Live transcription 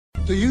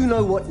Do you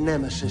know what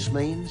nemesis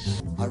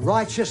means? A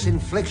righteous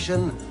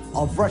infliction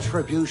of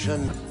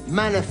retribution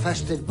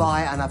manifested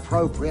by an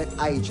appropriate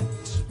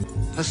agent.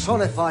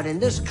 Personified in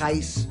this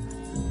case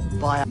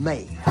by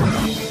me.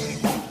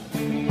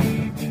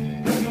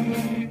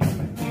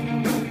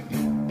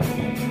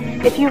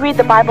 If you read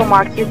the Bible,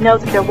 Mark, you'd know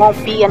that there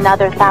won't be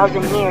another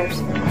 1,000 years.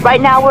 Right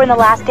now we're in the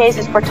last days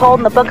as foretold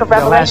in the book of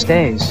Revelation. The last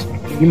days?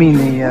 You mean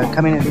the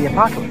coming of the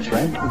apocalypse,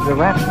 right? The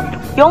rapture.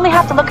 You only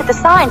have to look at the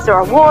signs. There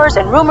are wars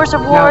and rumors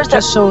of wars. Now,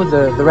 just so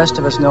the rest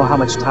of us know how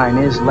much time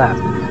is left,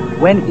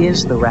 when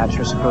is the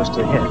rapture supposed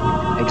to hit?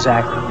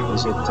 Exactly.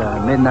 Is it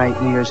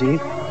midnight New Year's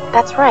Eve?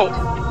 That's right.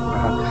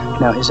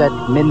 Now, is that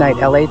midnight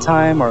LA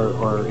time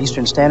or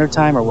Eastern Standard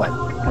Time or what?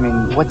 I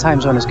mean, what time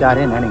zone has God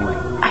in anyway?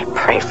 I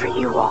pray for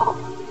you all.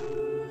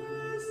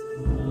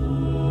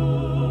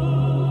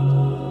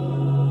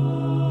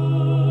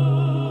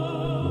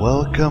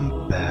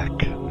 Welcome back,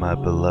 my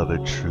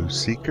beloved truth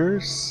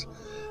seekers.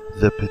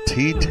 The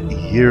petite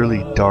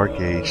yearly dark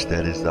age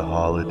that is the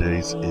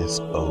holidays is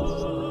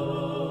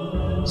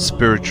over.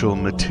 Spiritual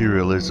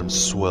materialism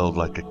swelled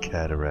like a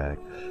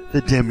cataract.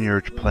 The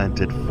demiurge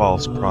planted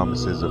false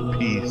promises of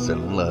peace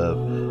and love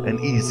and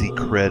easy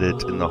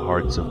credit in the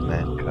hearts of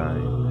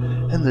mankind.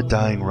 And the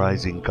dying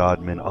rising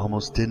godmen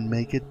almost didn't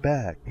make it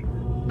back.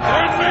 And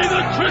may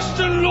the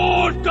Christian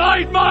Lord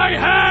guide my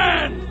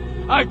hand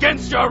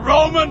against your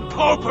Roman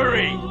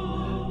popery!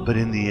 But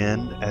in the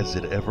end, as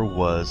it ever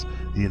was,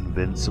 the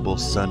invincible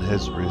sun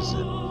has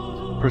risen.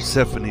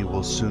 Persephone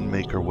will soon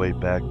make her way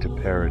back to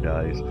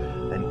paradise,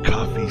 and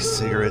coffee,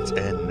 cigarettes,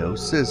 and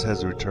gnosis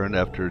has returned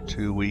after a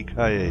 2-week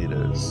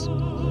hiatus.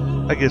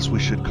 I guess we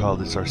should call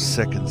this our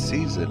second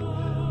season,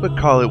 but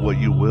call it what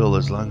you will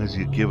as long as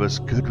you give us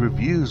good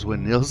reviews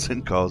when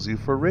Nielsen calls you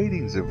for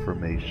ratings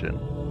information.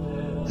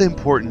 The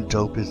important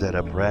dope is that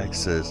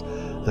Abraxas,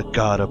 the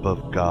God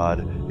above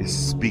God, is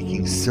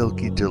speaking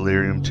silky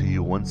delirium to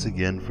you once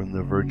again from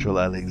the virtual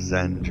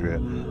Alexandria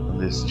on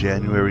this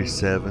January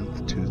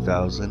 7th,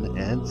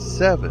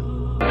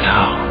 2007.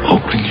 Now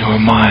open your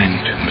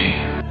mind to me.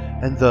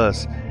 And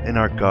thus, in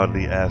our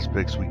godly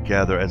aspects, we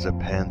gather as a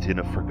pantheon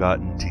of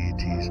forgotten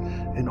deities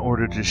in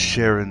order to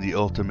share in the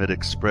ultimate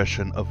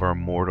expression of our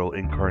mortal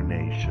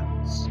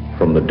incarnations.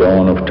 From the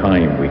dawn of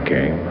time we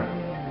came,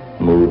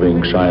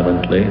 moving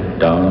silently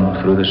down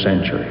through the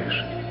centuries,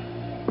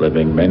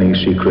 living many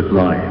secret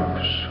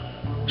lives,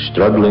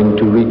 struggling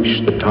to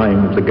reach the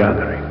time of the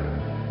gathering,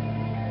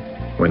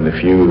 when the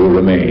few who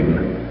remain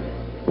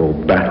will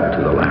battle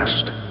to the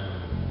last.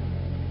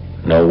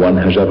 No one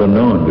has ever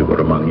known we were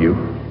among you,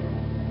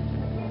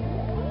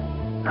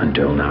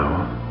 until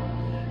now.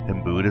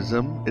 In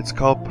Buddhism, it's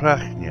called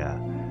prajna.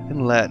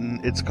 In Latin,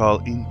 it's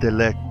called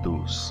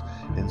intellectus.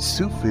 In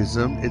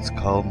Sufism, it's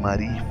called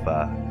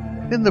marifa.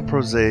 In the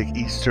prosaic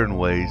Eastern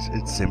ways,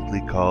 it's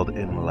simply called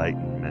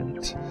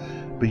enlightenment.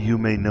 But you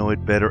may know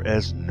it better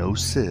as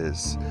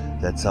gnosis,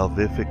 that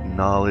salvific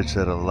knowledge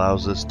that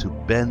allows us to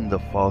bend the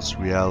false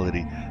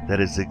reality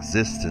that is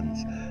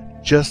existence,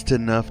 just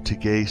enough to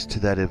gaze to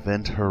that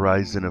event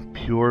horizon of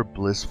pure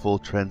blissful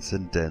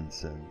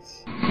transcendence.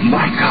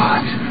 My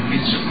God,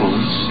 it's full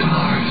of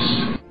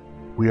stars.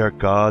 We are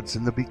gods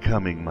in the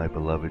becoming, my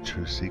beloved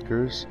truth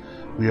seekers.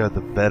 We are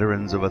the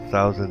veterans of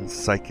 1,000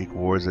 psychic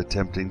wars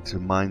attempting to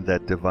mine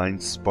that divine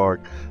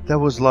spark that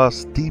was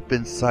lost deep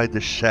inside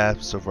the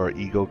shafts of our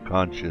ego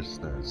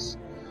consciousness.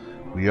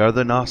 We are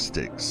the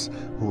Gnostics,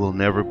 who will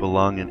never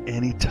belong in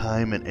any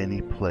time and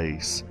any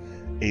place,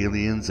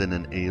 aliens in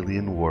an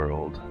alien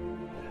world.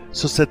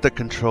 So set the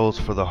controls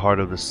for the heart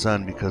of the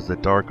sun, because the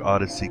dark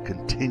odyssey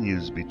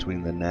continues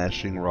between the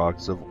gnashing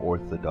rocks of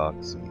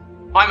orthodoxy.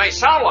 I may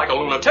sound like a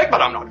lunatic,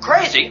 but I'm not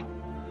crazy.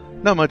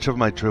 Not much of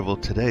my drivel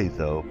today,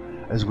 though,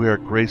 as we are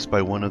graced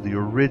by one of the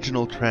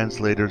original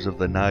translators of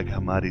the Nag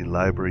Hammadi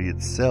library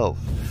itself,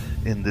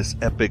 in this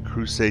epic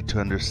crusade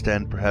to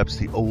understand perhaps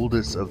the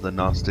oldest of the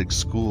Gnostic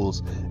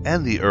schools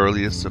and the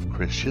earliest of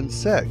Christian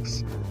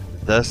sects,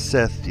 the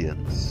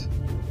Sethians.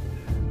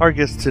 Our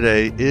guest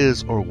today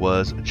is or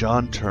was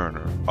John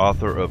Turner,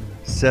 author of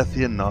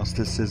Sethian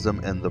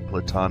Gnosticism and the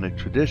Platonic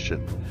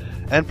Tradition,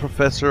 and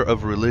professor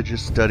of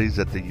religious studies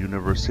at the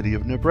University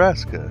of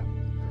Nebraska.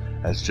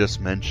 As just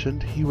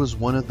mentioned, he was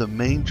one of the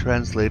main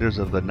translators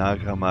of the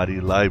Nag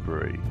Hammadi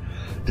library,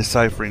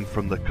 deciphering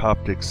from the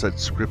Coptic such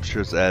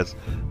scriptures as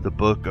the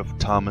Book of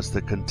Thomas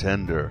the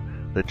Contender,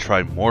 the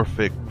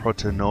Trimorphic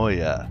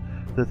Protonoia,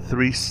 the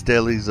Three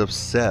Steles of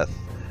Seth,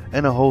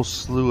 and a whole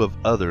slew of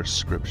other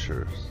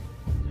scriptures.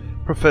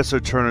 Professor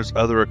Turner's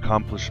other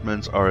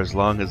accomplishments are as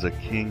long as a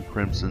King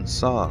Crimson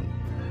song,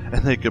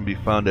 and they can be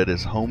found at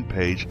his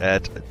homepage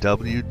at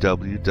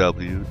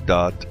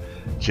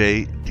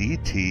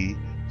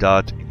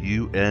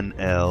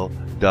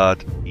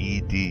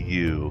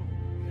www.jdt.unl.edu.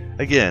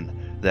 Again,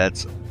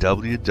 that's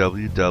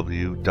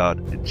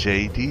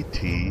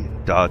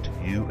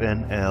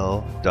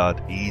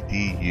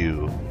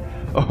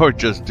www.jdt.unl.edu. Or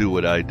just do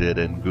what I did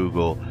and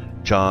Google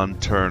John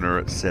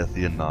Turner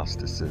Sethian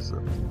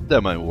Gnosticism.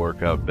 That might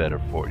work out better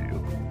for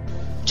you.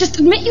 Just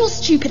admit you're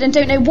stupid and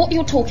don't know what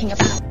you're talking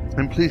about.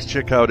 And please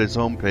check out his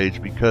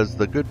homepage, because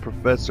the good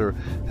professor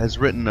has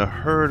written a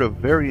herd of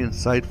very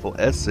insightful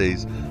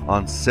essays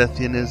on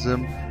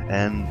Sethianism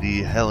and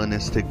the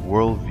Hellenistic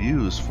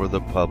worldviews for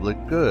the public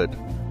good.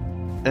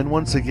 And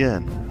once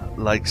again,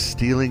 like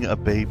stealing a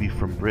baby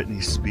from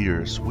Britney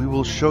Spears, we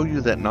will show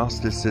you that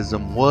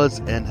Gnosticism was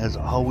and has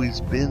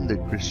always been the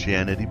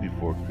Christianity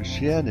before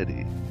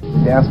Christianity.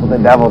 Dance with the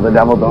devil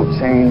don't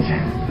change.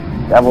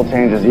 Devil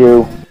changes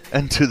you.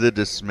 And to the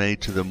dismay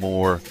to the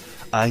more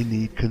I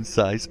need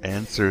concise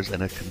answers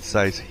and a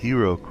concise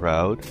hero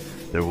crowd,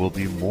 there will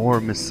be more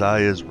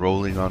messiahs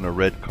rolling on a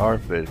red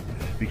carpet,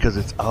 because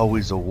it's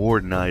always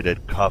award night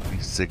at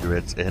Coffee,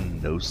 Cigarettes,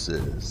 and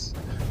Gnosis.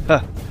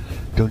 Ha!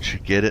 Don't you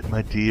get it,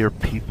 my dear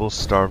people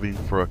starving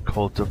for a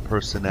cult of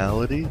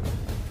personality?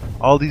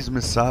 All these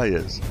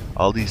messiahs,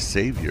 all these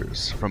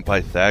saviors, from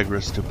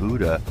Pythagoras to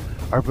Buddha,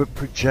 are but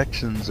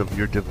projections of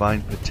your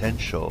divine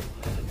potential,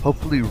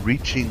 hopefully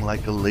reaching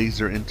like a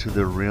laser into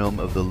the realm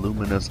of the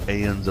luminous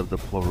aeons of the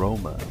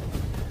pleroma,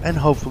 and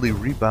hopefully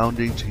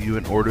rebounding to you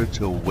in order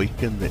to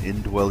awaken the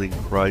indwelling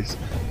Christ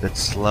that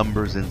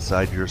slumbers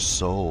inside your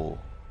soul.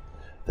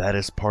 That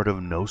is part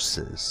of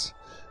Gnosis.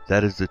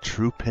 That is the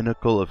true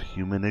pinnacle of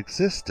human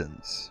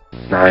existence.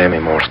 I am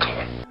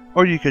immortal.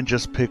 Or you can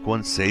just pick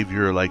one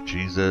savior like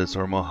Jesus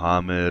or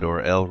Muhammad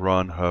or L.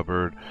 Ron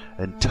Hubbard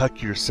and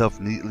tuck yourself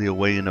neatly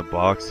away in a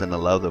box and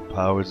allow the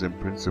powers and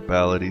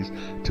principalities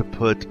to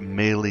put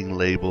mailing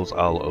labels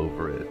all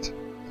over it.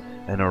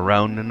 And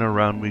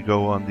around we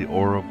go on the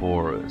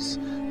Ouroboros,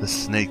 the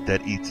snake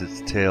that eats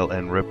its tail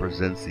and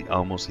represents the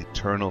almost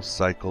eternal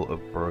cycle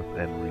of birth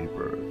and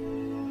rebirth.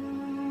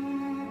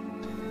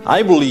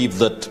 I believe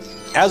that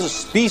as a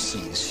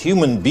species,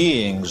 human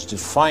beings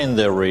define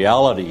their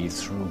reality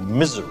through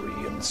misery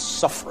and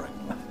suffering.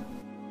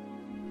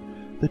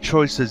 The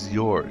choice is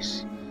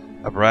yours.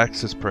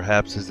 Abraxas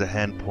perhaps is the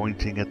hand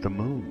pointing at the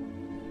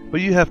moon, but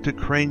you have to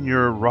crane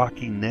your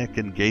rocky neck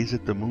and gaze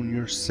at the moon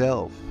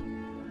yourself.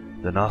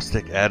 The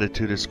Gnostic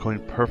attitude is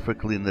coined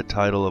perfectly in the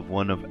title of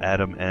one of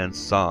Adam Ann's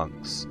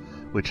songs,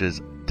 which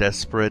is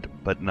Desperate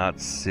but Not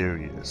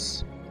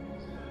Serious.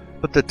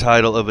 But the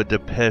title of a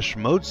Depeche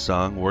Mode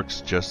song works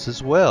just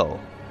as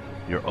well.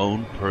 Your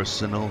own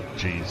personal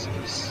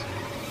Jesus.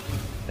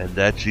 And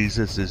that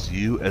Jesus is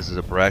you as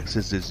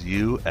Abraxas is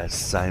you, as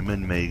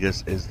Simon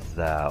Magus is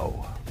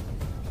thou.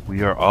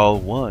 We are all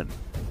one,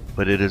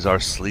 but it is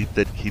our sleep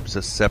that keeps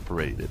us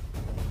separated.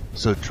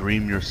 So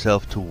dream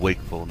yourself to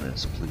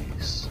wakefulness,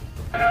 please.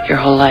 Your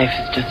whole life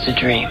is just a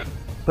dream.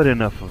 But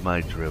enough of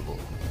my drivel.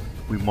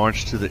 We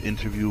march to the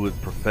interview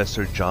with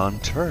Professor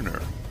John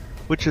Turner,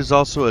 which is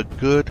also a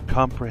good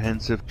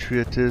comprehensive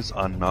treatise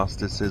on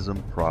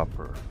Gnosticism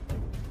proper.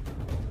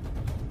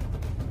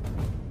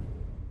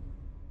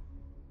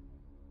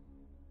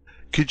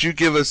 Could you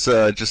give us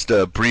just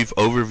a brief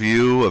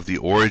overview of the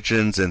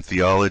origins and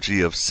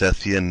theology of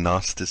Sethian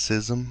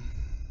Gnosticism?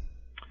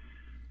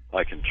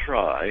 I can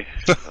try.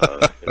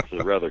 It's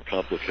a rather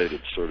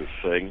complicated sort of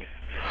thing,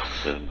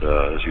 and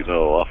as you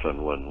know,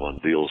 often when one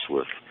deals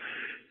with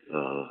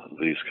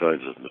these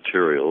kinds of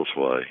materials,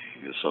 why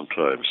you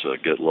sometimes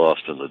get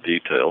lost in the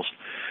details.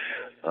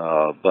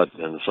 But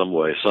in some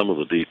way, some of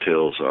the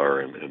details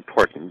are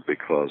important,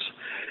 because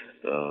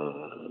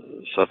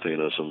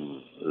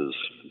Sethianism is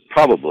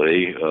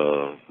probably,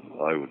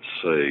 I would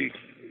say,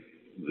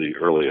 the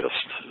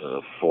earliest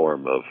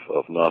form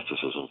of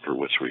Gnosticism for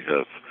which we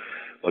have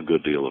a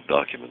good deal of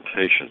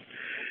documentation.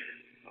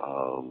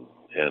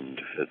 And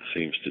it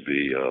seems to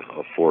be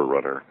a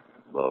forerunner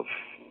of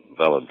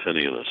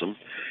Valentinianism.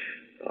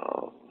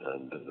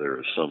 And there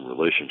is some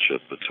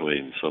relationship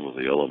between some of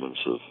the elements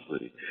of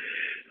the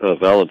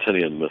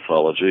Valentinian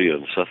mythology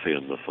and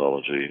Sethian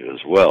mythology as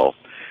well.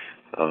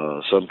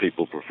 Some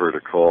people prefer to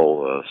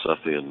call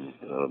Sethian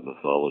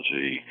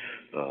mythology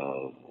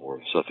or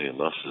Sethian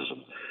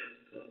Gnosticism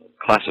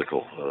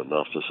classical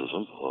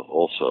Gnosticism,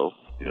 also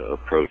the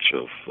approach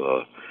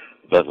of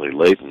Bentley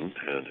Leighton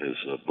and his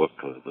book,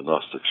 The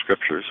Gnostic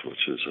Scriptures,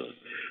 which is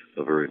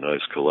a very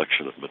nice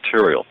collection of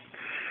material.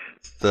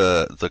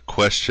 The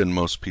question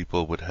most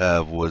people would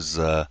have was,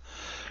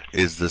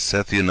 is the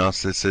Sethian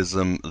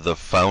Gnosticism the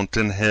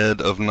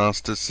fountainhead of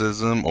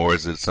Gnosticism, or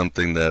is it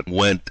something that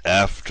went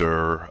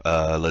after,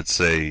 let's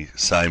say,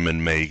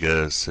 Simon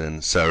Magus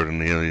and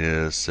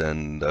Cernelius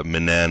and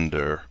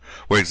Menander?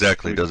 Where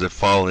exactly does it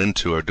fall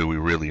into, or do we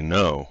really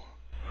know?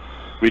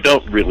 We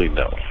don't really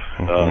know.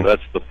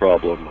 That's the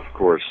problem, of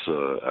course,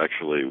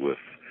 actually,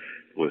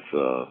 with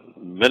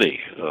many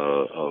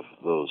of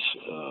those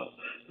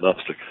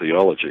Gnostic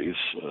theologies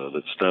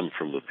that stem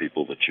from the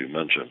people that you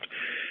mentioned.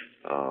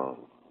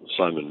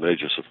 Simon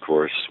Magus, of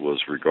course,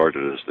 was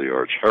regarded as the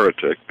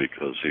arch-heretic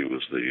because he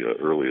was the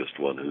earliest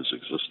one whose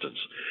existence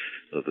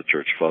the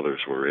Church Fathers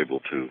were able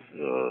to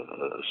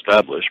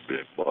establish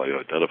by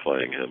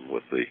identifying him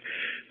with the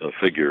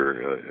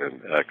figure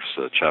in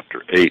Acts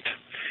chapter 8,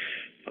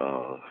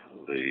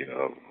 the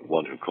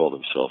one who called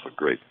himself a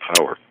great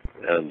power.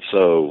 And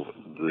so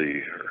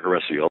the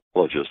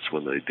heresiologists,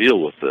 when they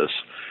deal with this,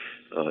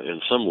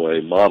 in some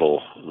way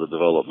model the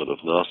development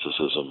of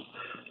Gnosticism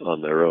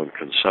on their own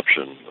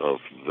conception of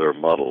their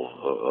model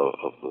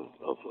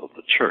of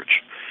the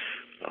church,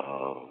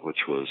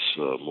 which was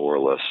more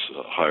or less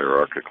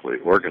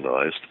hierarchically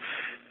organized,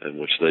 and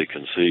which they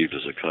conceived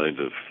as a kind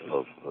of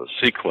a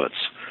sequence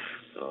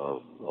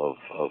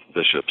of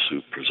bishops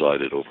who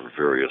presided over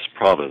various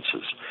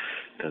provinces.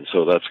 And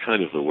so that's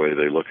kind of the way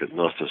they look at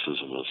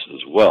Gnosticism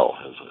as well,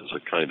 as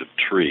a kind of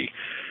tree,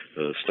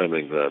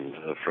 stemming then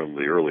from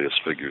the earliest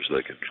figures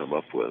they could come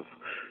up with,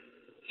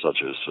 such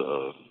as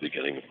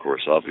beginning, of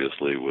course,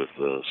 obviously with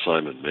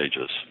Simon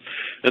Magus.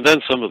 And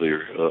then some of the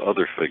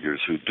other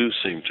figures who do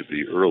seem to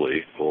be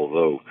early,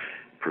 although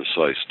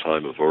precise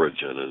time of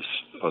origin is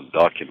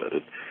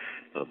undocumented,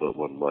 but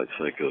one might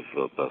think of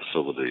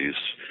Basilides,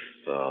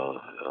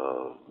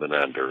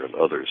 Menander, and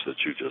others that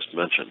you just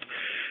mentioned.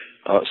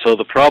 So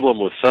the problem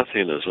with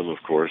Sethianism,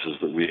 of course, is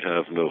that we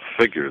have no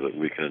figure that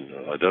we can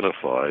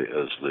identify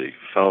as the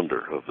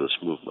founder of this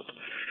movement.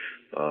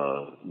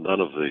 None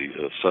of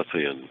the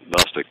Sethian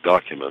Gnostic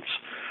documents,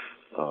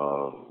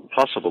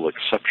 possible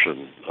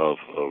exception of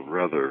a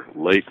rather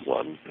late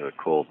one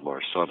called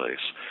Marsanes,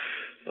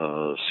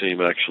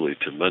 seem actually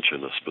to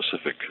mention a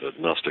specific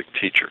Gnostic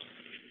teacher,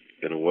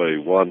 in a way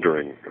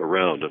wandering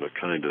around in a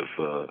kind of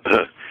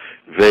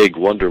vague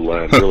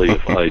wonderland, really,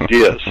 of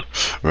ideas.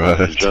 Right.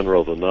 In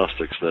general, the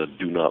Gnostics then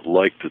do not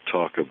like to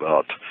talk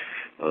about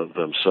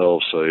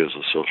themselves, say, as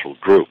a social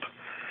group.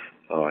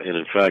 And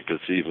in fact,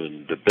 it's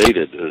even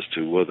debated as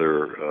to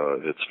whether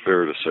it's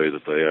fair to say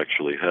that they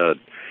actually had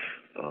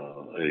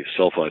a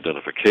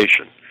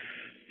self-identification.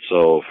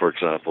 So, for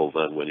example,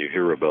 then when you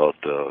hear about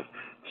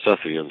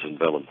Sethians and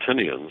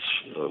Valentinians,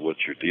 what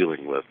you're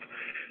dealing with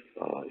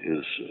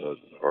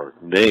are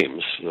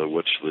names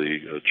which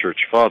the Church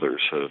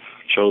Fathers have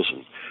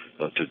chosen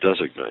to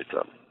designate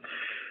them.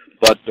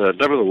 But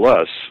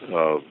nevertheless,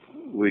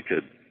 we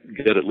could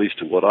get at least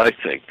to what I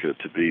think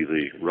to be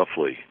the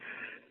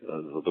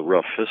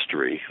rough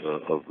history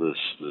of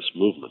this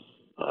movement.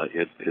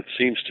 It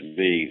seems to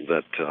me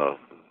that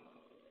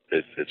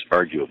it's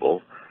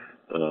arguable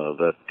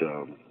that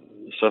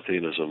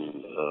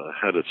Sethianism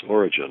had its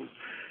origin,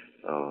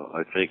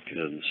 I think,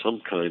 in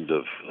some kind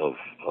of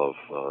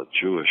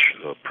Jewish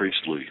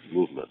priestly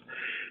movement.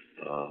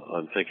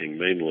 I'm thinking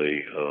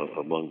mainly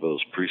among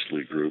those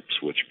priestly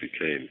groups which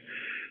became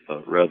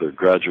rather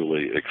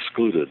gradually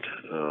excluded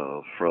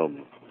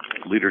from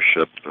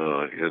leadership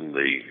in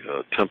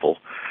the temple,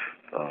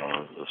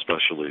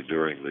 especially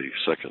during the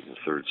second and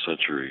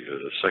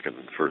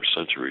first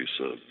centuries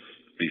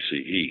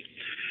BCE.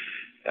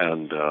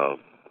 And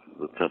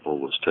the temple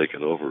was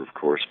taken over, of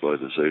course, by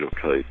the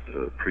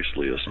Zadokite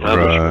priestly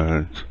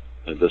establishment. Right.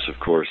 And this, of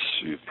course,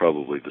 you've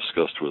probably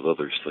discussed with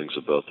others things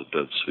about the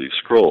Dead Sea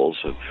Scrolls.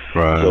 And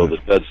Right. so the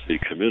Dead Sea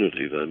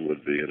community then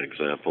would be an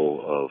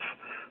example of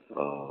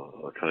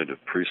a kind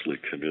of priestly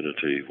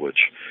community which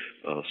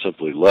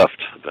simply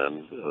left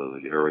then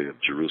the area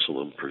of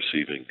Jerusalem,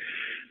 perceiving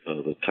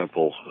the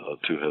temple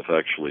to have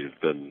actually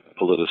been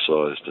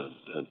politicized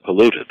and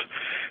polluted.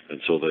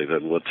 And so they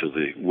then went to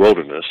the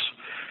wilderness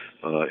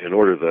in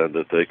order then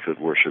that they could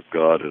worship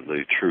God in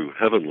the true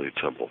heavenly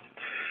temple,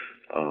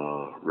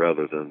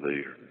 rather than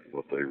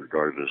what they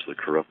regarded as the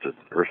corrupted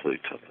earthly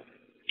temple.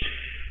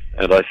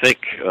 And I think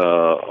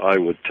I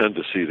would tend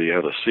to see the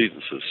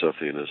antecedents of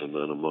Sethianism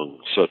then among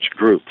such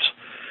groups,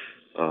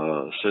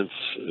 since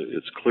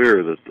it's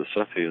clear that the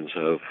Sethians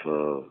have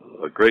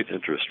a great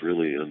interest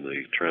really in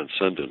the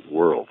transcendent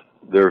world.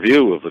 Their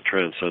view of the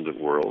transcendent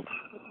world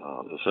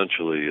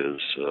essentially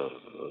is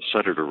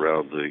centered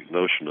around the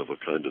notion of a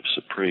kind of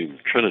supreme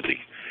trinity,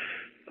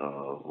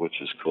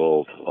 which is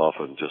called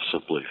often just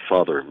simply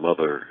Father,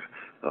 Mother,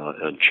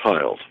 and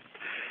Child.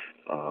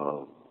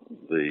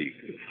 The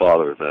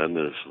Father, then,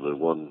 is the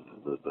one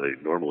that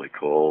they normally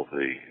call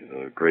the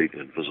Great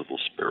Invisible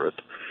Spirit.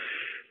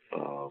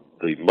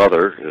 The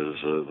Mother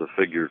is the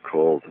figure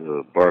called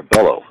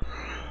Barbello,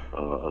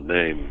 a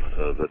name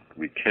that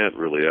we can't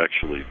really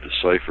actually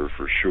decipher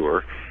for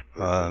sure.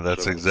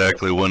 That's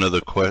exactly one of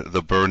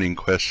the burning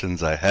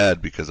questions I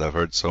had, because I've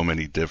heard so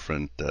many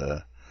different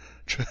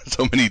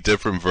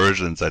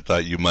versions. I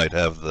thought you might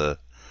have the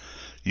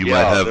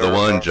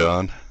one,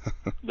 John.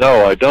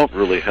 No, I don't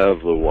really have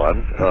the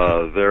one.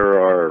 There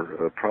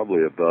are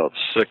probably about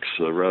 6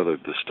 rather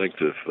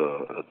distinctive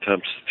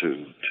attempts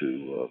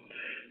to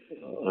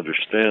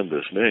understand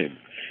this name.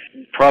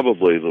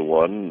 Probably the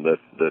one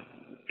that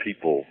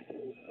people,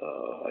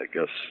 I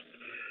guess,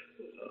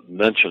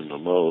 mention the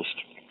most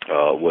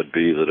would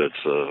be that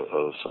it's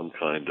some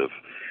kind of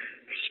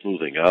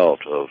smoothing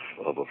out of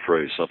a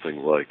phrase, something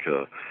like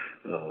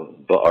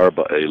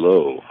Ba'arba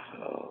Elo,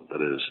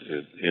 that is,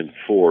 in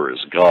 4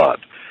 is God.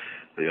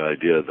 The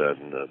idea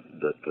then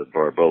that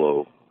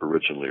Barbello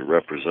originally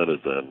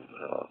represented then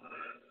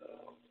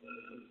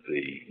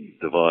the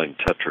divine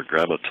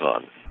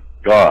tetragrammaton,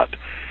 God,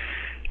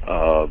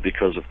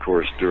 because of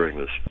course during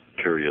this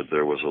period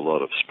there was a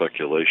lot of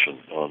speculation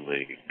on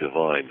the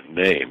divine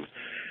name.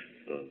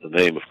 The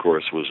name, of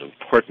course, was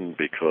important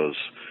because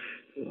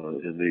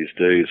in these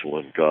days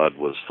when God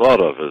was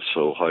thought of as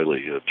so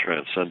highly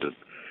transcendent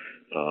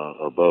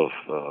above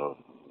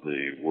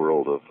the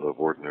world of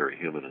ordinary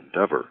human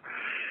endeavor,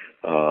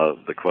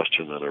 the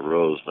question then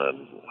arose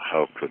then,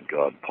 how could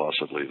God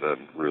possibly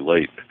then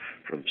relate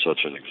from such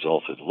an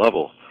exalted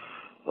level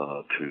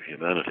to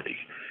humanity?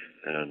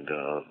 And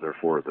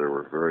therefore there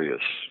were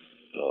various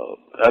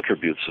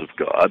attributes of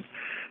God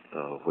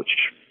which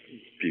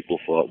people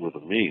thought were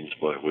the means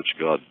by which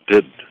God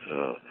did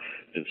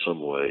in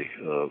some way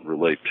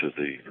relate to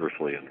the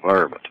earthly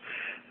environment.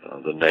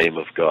 The name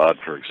of God,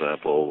 for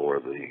example, or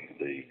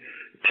the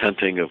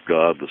tenting of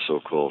God, the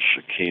so-called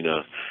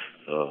Shekinah,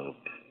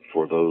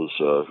 for those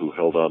who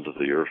held on to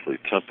the earthly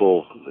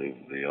temple,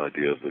 the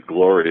idea of the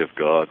glory of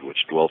God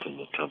which dwelt in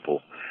the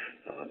temple,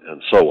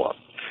 and so on.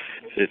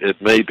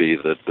 It may be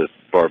that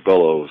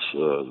Barbello's,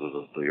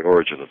 the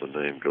origin of the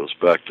name, goes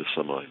back to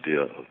some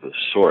idea of this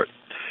sort.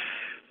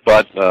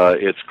 But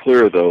it's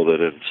clear, though, that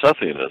in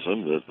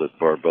Sethianism, that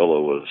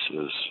Barbello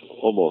is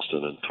almost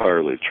an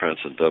entirely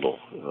transcendental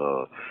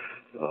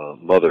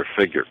mother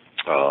figure,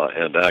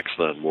 and acts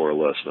then more or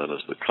less then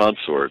as the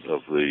consort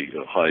of the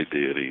high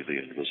deity, the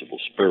invisible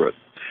spirit.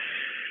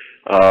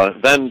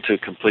 Then to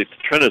complete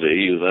the Trinity,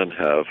 you then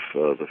have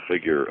the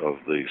figure of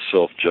the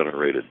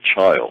self-generated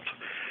child,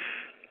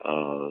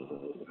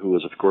 who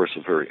is, of course,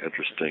 a very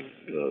interesting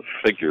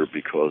figure,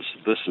 because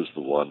this is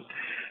the one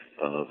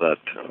that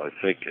I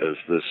think as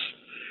this,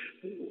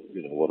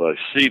 what I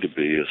see to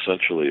be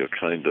essentially a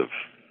kind of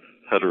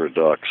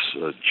heterodox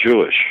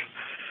Jewish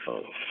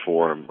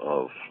form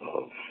of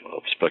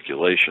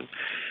speculation,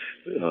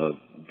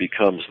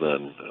 becomes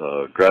then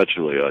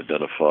gradually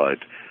identified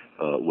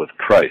with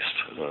Christ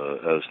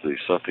as the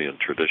Sethian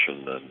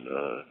tradition then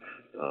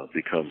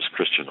becomes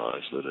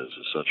Christianized, that is,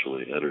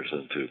 essentially enters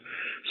into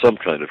some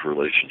kind of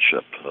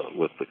relationship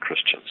with the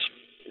Christians.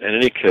 In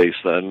any case,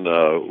 then,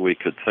 we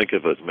could think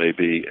of it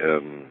maybe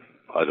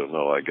I don't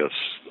know, I guess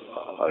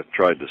I've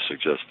tried to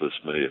suggest this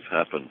may have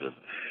happened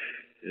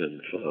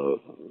in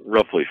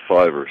roughly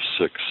 5 or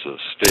 6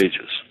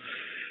 stages,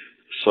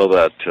 so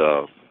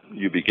that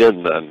you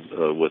begin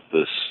then with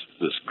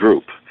this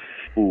group,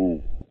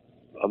 who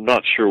I'm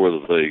not sure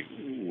whether they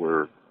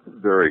were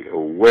very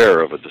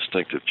aware of a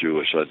distinctive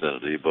Jewish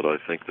identity, but I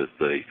think that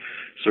they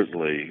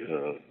certainly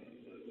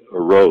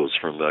arose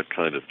from that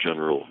kind of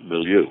general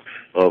milieu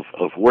of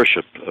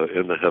worship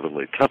in the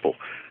heavenly temple,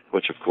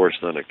 which of course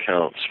then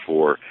accounts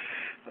for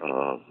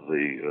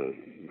the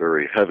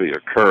very heavy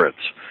occurrence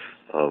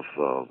of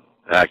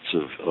acts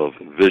of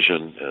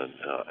vision and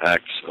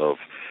acts of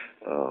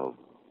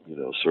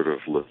sort of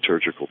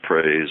liturgical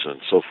praise and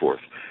so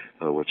forth,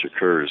 which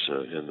occurs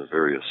in the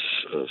various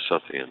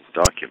Sethian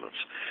documents.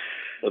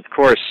 Of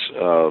course,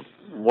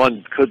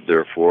 one could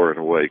therefore, in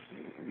a way,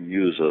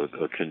 use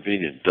a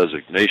convenient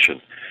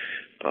designation,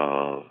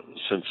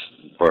 since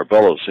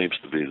Barbello seems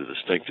to be the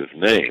distinctive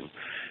name.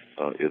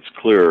 It's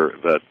clear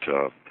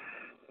that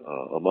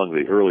among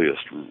the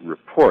earliest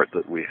report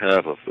that we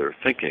have of their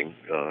thinking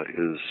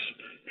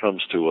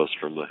comes to us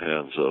from the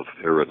hands of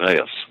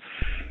Irenaeus,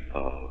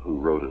 who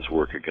wrote his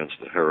work against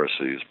the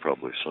heresies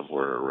probably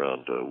somewhere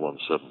around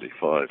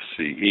 175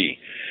 CE.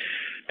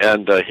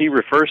 And he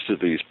refers to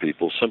these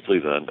people simply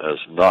then as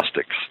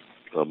Gnostics.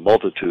 A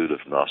multitude of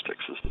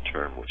Gnostics is the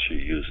term which he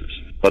uses.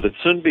 But it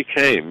soon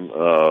became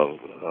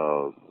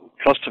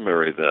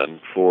customary then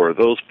for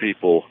those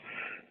people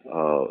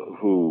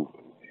who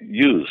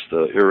used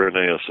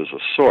Irenaeus as a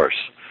source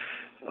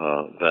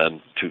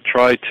then to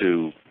try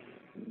to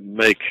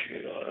make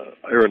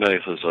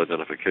Irenaeus'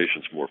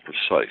 identifications more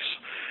precise.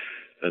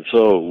 And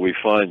so we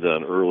find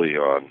then early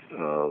on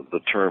the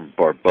term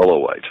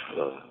Barbelloite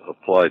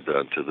applied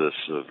then to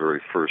this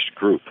very first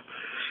group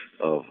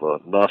of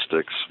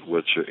Gnostics,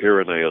 which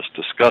Irenaeus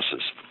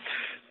discusses.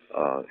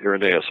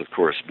 Irenaeus, of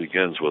course,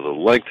 begins with a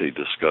lengthy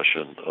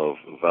discussion of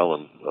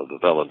the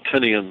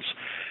Valentinians,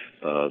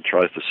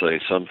 tries to say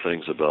some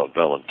things about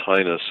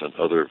Valentinus and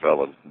other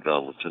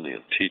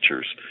Valentinian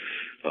teachers,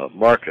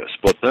 Marcus.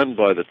 But then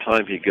by the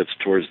time he gets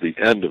towards the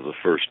end of the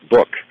first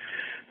book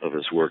of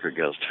his work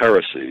against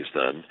heresies,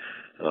 then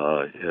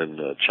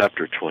in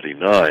chapter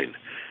 29,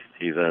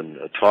 he then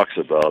talks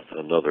about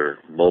another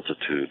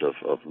multitude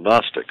of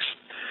Gnostics.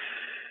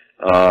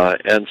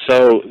 And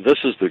so this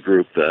is the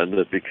group then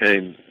that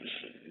became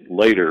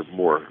later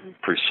more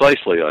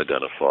precisely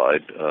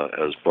identified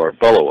as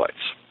Barbelloites.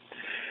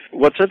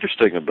 What's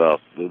interesting about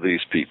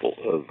these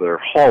people, their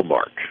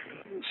hallmark,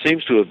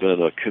 seems to have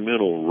been a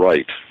communal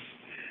rite,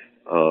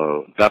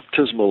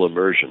 baptismal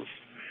immersion,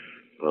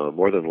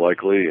 more than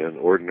likely in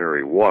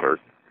ordinary water,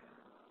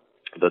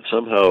 that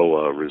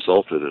somehow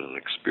resulted in an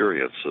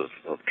experience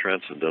of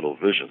transcendental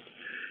vision,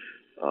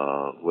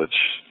 which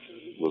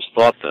was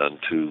thought then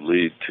to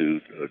lead to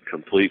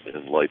complete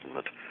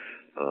enlightenment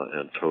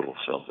and total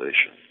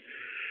salvation.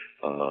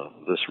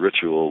 This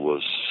ritual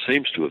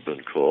seems to have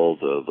been called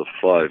the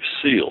 5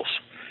 Seals,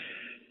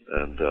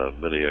 and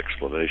many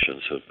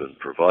explanations have been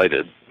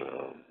provided.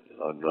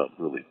 I'm not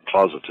really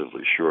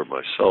positively sure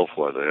myself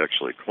why they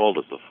actually called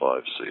it the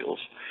 5 Seals,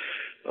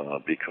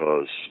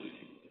 because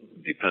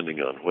depending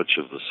on which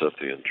of the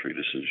Sethian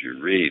treatises you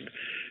read,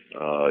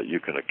 you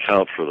can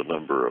account for the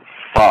number of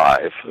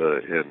 5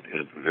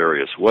 in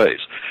various ways.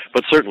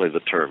 But certainly the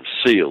term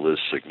seal is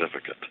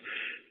significant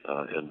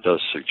and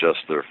does suggest,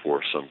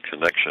 therefore, some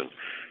connection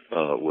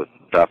with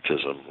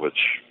baptism, which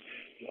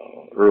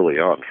early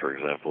on, for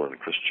example, in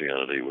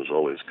Christianity was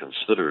always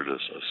considered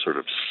as a sort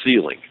of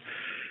sealing,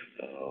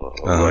 a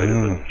rite of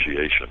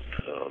initiation,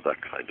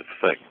 that kind of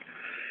thing.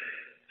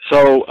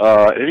 So,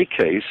 in any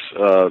case,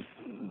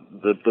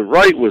 the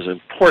rite was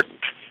important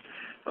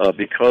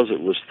because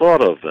it was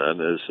thought of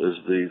then as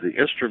the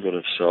instrument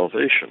of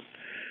salvation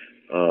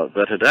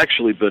that had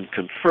actually been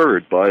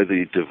conferred by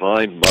the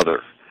Divine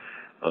Mother,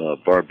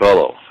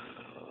 Barbelo,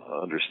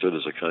 understood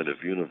as a kind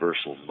of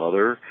universal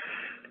mother.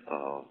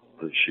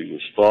 That she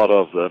was thought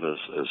of then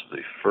as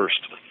the first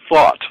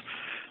thought,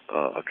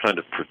 a kind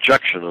of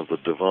projection of the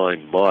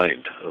divine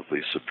mind of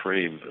the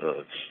supreme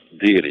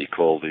deity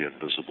called the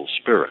Invisible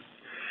Spirit.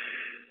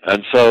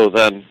 And so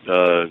then,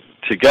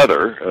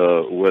 together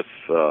with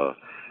the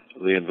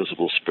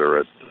Invisible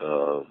Spirit,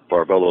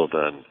 Barbelo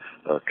then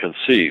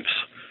conceives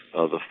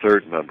the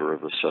third member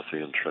of the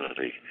Sethian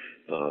Trinity,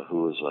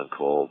 who is then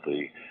called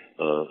the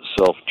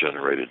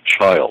self-generated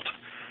child.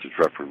 It's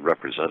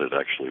represented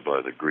actually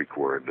by the Greek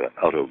word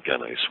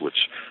autogenes,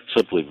 which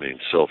simply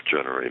means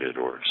self-generated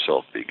or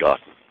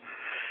self-begotten.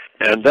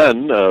 And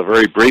then,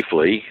 very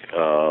briefly,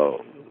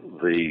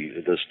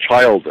 this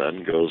child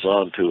then goes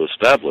on to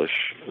establish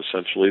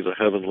essentially the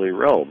heavenly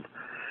realm,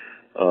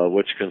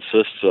 which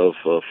consists of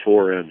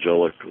 4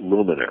 angelic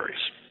luminaries.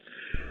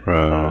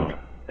 Right.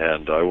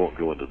 And I won't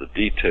go into the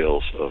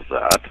details of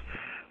that,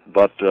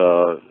 but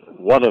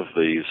one of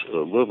these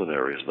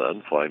luminaries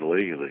then,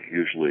 finally,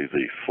 usually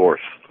the 4th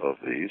of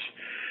these,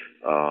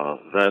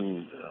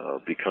 then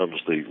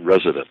becomes the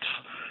residence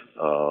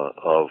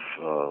of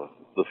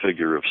the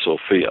figure of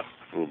Sophia,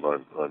 whom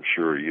I'm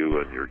sure you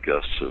and your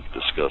guests have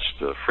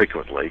discussed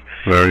frequently.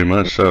 Very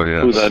much so,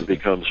 yes. Who then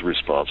becomes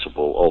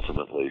responsible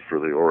ultimately for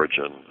the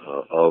origin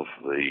of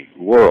the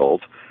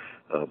world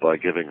by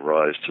giving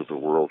rise to the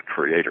world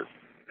creator.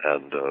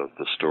 And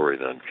the story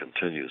then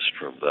continues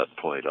from that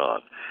point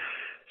on.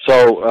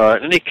 So,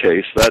 in any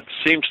case, that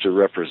seems to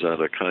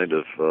represent a kind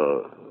of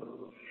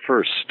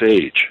first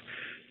stage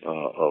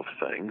of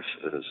things,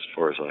 as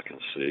far as I can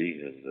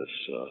see, in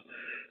this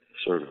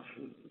sort of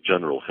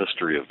general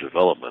history of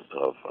development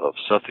of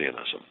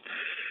Sethianism.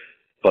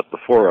 But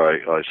before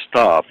I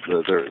stop,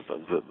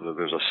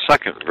 there's a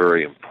second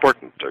very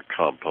important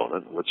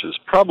component, which is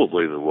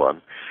probably the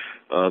one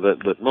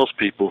that most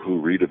people who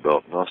read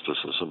about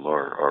Gnosticism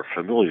are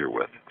familiar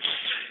with.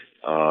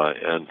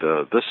 And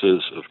this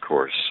is, of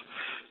course,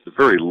 a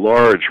very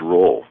large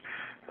role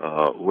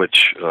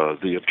which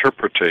the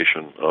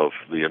interpretation of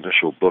the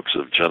initial books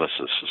of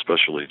Genesis,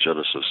 especially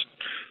Genesis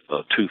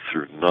 2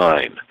 through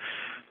 9,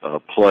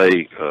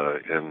 play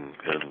in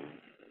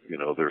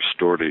their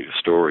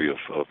story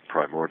of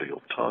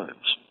primordial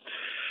times.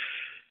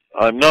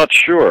 I'm not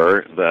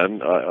sure, then,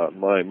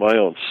 my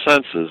own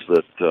sense is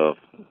that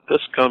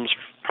this comes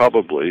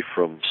probably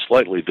from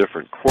slightly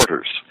different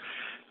quarters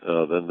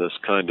than this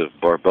kind of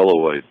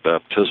Barbeloite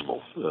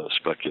baptismal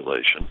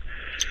speculation.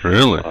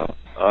 Really?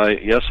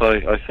 Yes,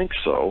 I think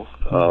so.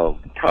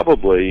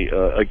 Probably,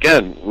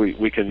 again,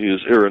 we can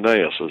use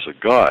Irenaeus as a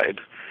guide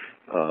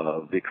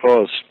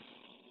because,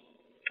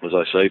 as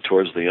I say,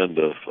 towards the end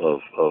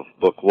of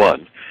Book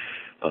 1,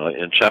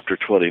 in chapter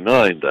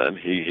 29, then,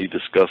 he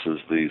discusses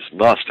these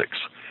Gnostics,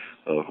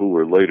 who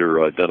were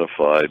later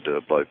identified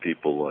by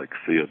people like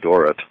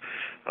Theodoret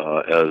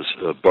as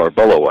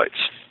Barbeloites.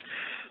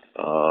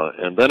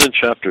 And then in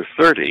chapter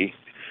 30,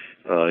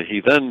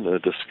 he then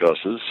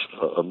discusses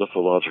a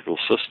mythological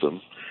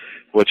system,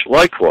 which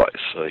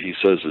likewise, he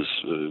says,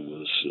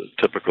 was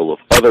typical of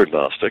other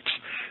Gnostics.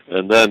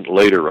 And then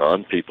later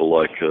on, people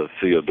like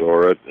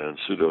Theodoret and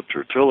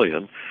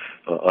Pseudo-Tertullian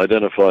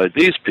identified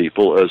these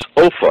people as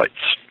Ophites,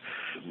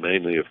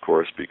 mainly, of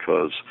course,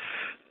 because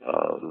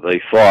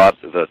they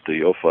thought that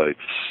the Ophites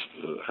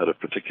had a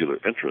particular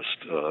interest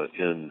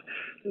in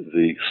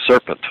the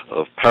serpent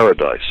of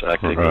paradise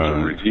acting as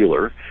a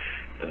revealer.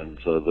 And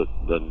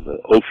then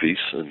Ophis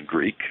in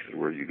Greek,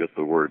 where you get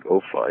the word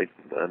Ophite,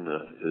 then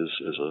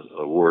is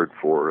a word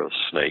for a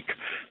snake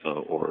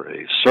or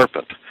a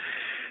serpent.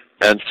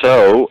 And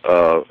so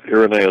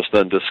Irenaeus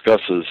then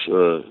discusses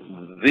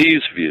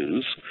these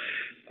views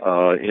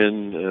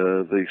in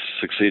the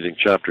succeeding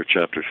chapter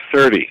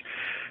 30.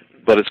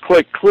 But it's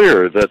quite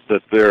clear that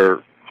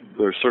their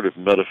sort of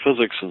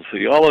metaphysics and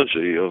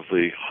theology of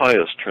the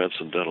highest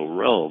transcendental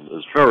realm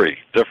is very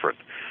different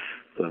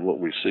than what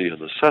we see in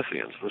the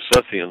Sethians. The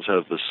Sethians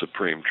have the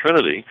Supreme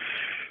Trinity,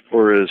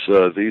 whereas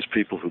these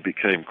people who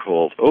became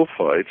called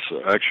Ophites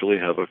actually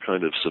have a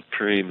kind of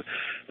supreme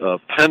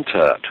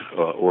pentat,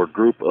 or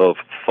group of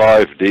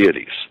 5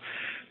 deities,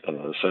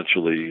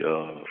 essentially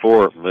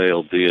 4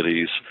 male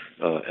deities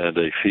and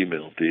a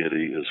female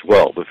deity as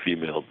well. The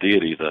female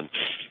deity then,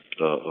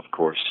 of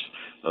course,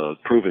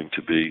 proving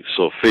to be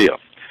Sophia.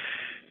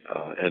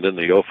 And in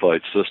the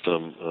Ophite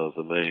system,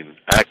 the main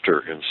actor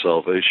in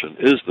salvation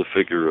is the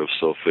figure of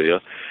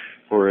Sophia,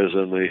 whereas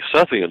in the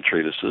Sethian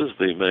treatises,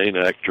 the main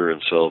actor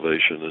in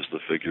salvation is the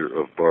figure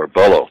of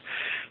Barbelo,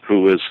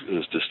 who is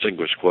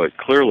distinguished quite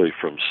clearly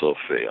from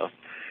Sophia.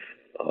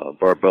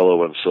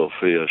 Barbelo and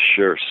Sophia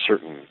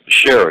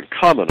share in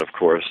common, of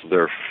course,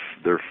 their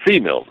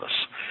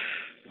femaleness.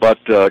 But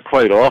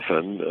quite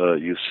often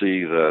you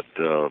see that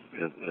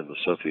in the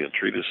Sethian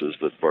treatises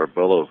that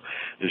Barbelo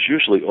is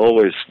usually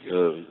always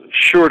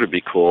sure to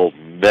be called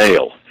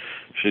male.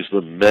 She's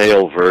the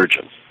male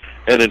virgin.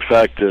 And in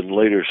fact, in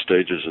later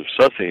stages of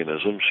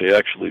Sethianism, she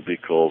actually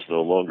becomes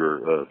no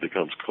longer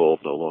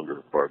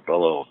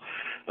Barbelo,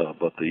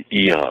 but the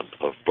Eon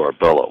of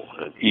Barbelo.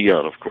 And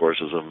Eon, of course,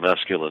 is a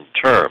masculine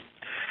term.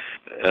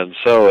 And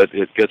so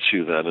it gets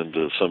you then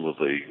into some of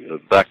the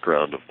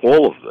background of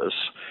all of this,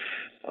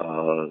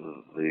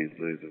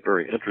 the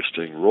very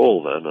interesting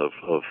role then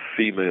of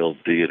female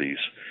deities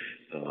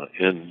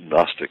in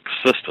Gnostic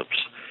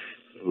systems,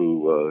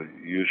 who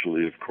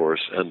usually, of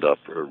course, end up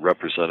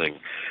representing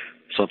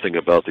something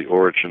about the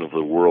origin of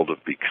the world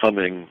of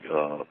becoming,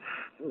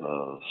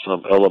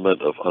 some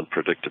element of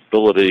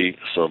unpredictability,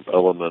 some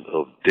element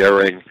of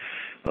daring,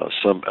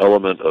 some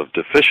element of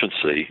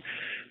deficiency,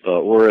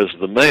 whereas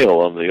the male,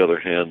 on the other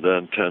hand,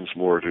 then tends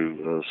more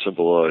to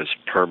symbolize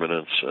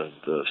permanence and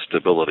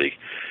stability,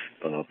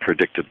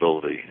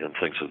 predictability, and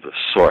things of this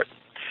sort.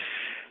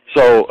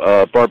 So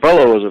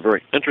Barbelo is a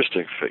very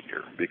interesting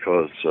figure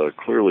because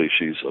clearly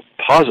she's a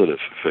positive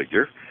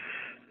figure,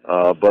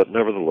 but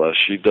nevertheless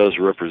she does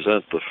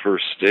represent the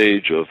first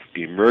stage of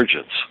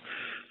emergence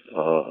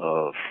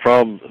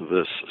from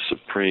this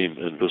supreme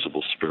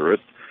invisible spirit,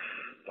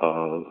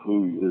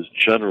 who is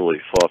generally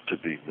thought to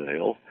be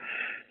male,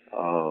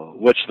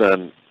 which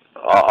then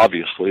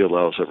obviously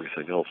allows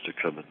everything else to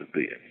come into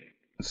being.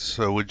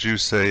 So would you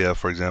say,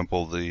 for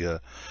example,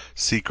 the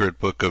secret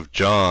book of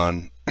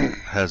John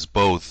has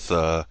both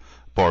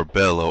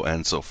Barbelo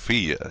and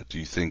Sophia? Do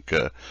you think,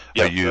 are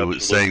you absolutely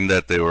saying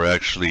that they were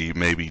actually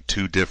maybe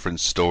two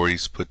different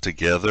stories put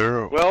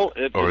together? Well,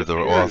 or the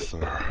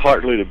author?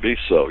 Partly to be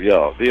so,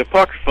 yeah. The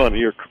Apocryphon,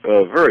 you're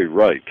very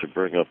right to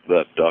bring up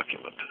that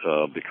document,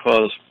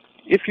 because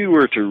if you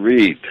were to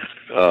read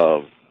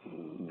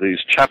these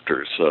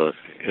chapters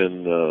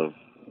in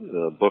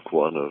Book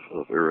 1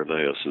 of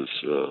Irenaeus's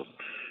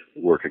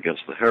work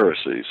against the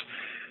heresies,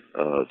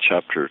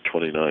 chapter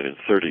 29 and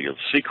 30 in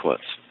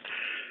sequence,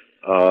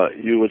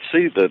 you would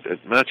see that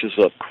it matches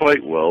up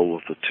quite well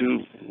with the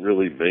two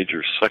really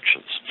major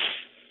sections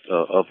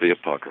of the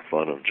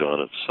Apocryphon of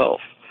John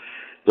itself.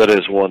 That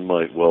is, one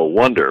might well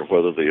wonder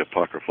whether the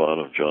Apocryphon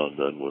of John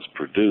then was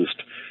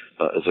produced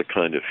as a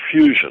kind of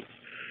fusion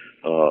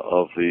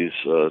of these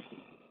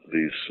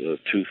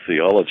two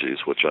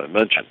theologies which I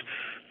mentioned,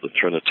 the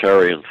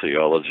Trinitarian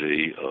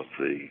theology of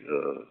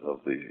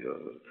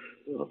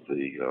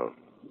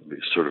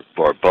these sort of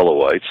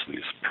Barbeloites,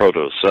 these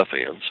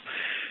proto-Sethians,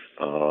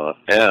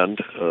 and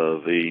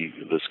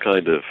this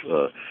kind of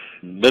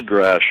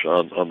midrash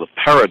on the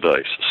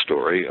paradise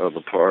story on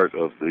the part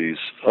of these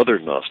other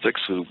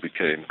Gnostics who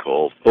became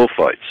called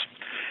Ophites,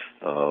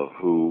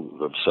 who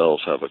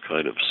themselves have a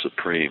kind of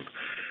supreme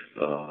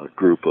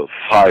group of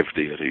 5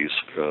 deities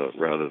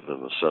rather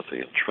than the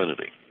Sethian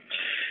Trinity.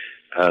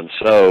 And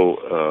so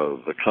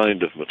the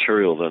kind of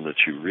material then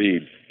that you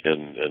read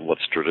in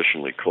what's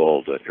traditionally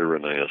called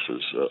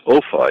Irenaeus's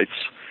Ophites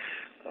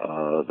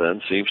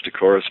then seems to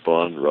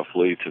correspond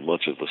roughly to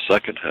much of the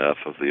second half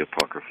of the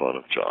Apocryphon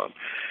of John,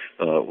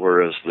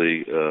 whereas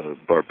the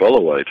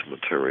Barbeloite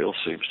material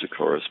seems to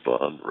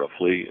correspond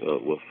roughly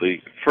with the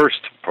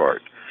first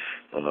part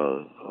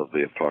of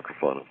the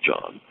Apocryphon of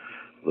John.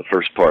 The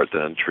first part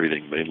then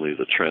treating mainly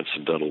the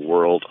transcendental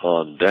world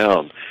on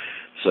down,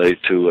 say,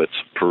 to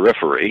its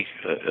periphery,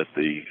 at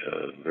the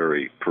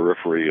very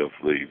periphery of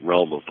the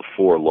realm of the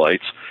 4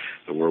 lights,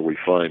 where we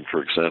find,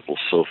 for example,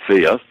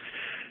 Sophia.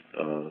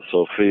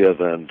 Sophia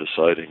then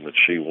deciding that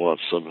she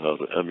wants somehow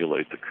to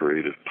emulate the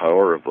creative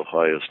power of the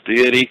highest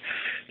deity,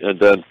 and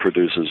then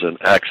produces an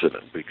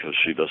accident because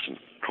she doesn't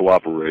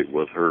cooperate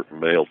with her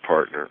male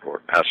partner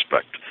or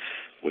aspect,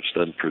 which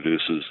then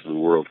produces the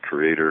world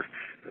creator,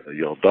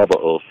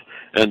 Yaldabaoth,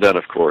 and then,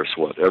 of course,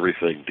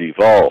 everything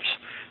devolves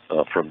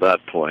from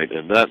that point,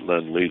 and that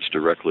then leads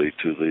directly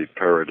to the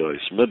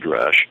Paradise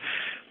Midrash,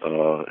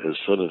 as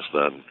soon as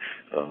then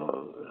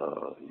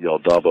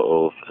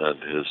Yaldabaoth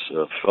and his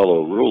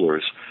fellow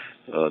rulers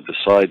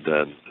decide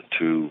then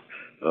to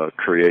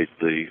create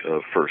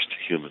the first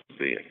human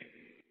being.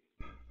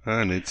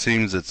 And it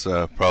seems it's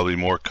probably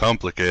more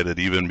complicated,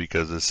 even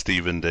because, as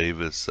Stephen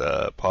Davis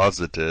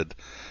posited,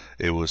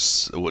 it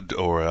was,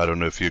 or I don't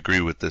know if you agree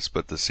with this,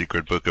 but the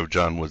secret book of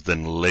John was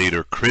then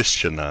later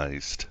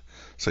Christianized.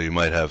 So you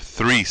might have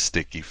 3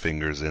 sticky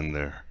fingers in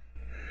there.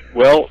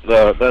 Well,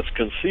 that's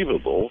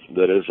conceivable.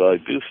 That is, I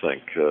do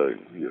think,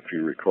 if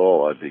you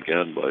recall, I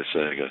began by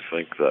saying I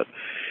think that,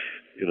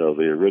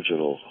 the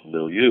original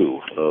milieu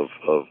of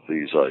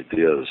these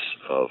ideas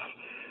of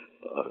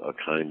a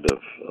kind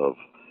of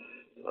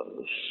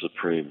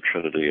Supreme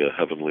Trinity, a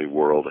heavenly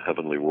world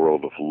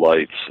of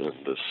lights,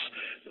 and this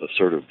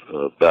sort of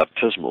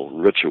baptismal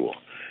ritual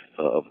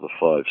of the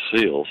five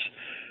seals,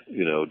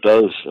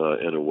 does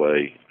in a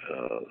way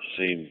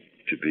seem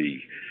to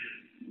be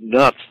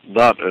not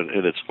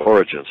in its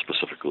origin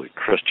specifically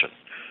Christian,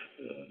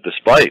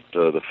 despite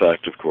the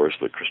fact, of course,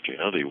 that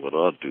Christianity went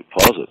on to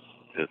posit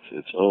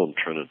its own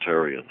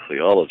Trinitarian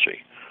theology.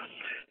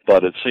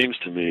 But it seems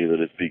to me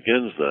that it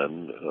begins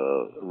then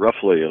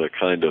roughly in a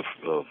kind of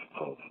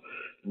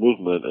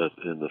movement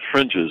in the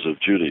fringes of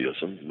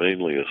Judaism,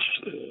 mainly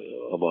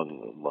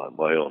among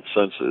my own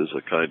senses,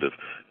 a kind of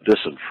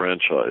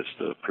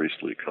disenfranchised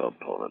priestly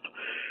component,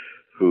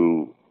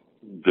 who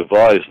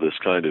devised this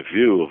kind of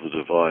view of the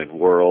divine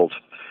world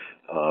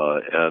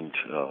and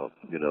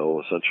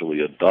essentially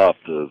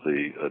adapt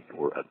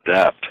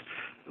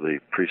the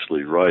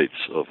priestly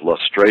rites of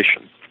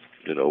lustration,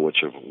 which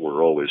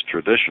were always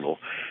traditional,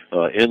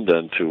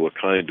 to a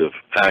kind of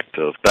act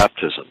of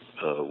baptism,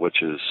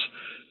 which is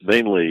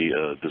mainly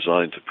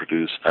designed to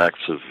produce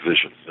acts of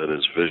vision, that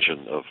is,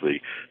 vision of the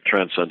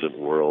transcendent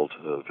world,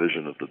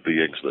 vision of the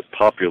beings that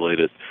populate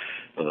it,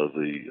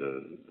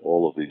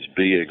 all of these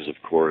beings, of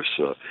course,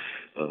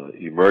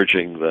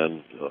 emerging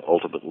then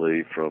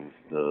ultimately from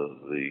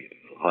the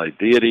high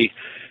deity,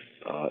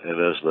 and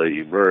as they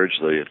emerge,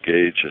 they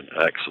engage in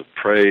acts of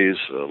praise,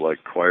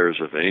 like choirs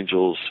of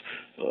angels,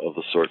 of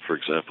the sort, for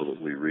example,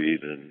 that we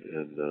read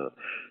in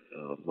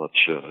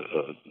much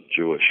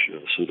Jewish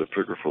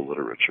pseudepigraphal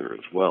literature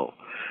as well.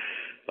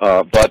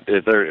 But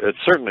it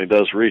certainly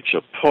does reach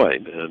a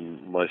point,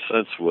 and my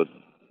sense would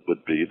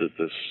be that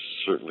this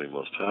certainly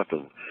must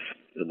happen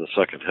in the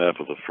second half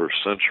of the first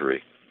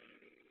century,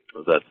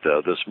 that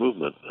this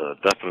movement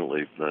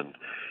definitely then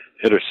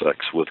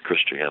intersects with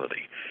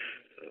Christianity.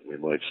 We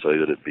might say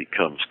that it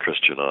becomes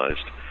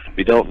Christianized.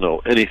 We don't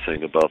know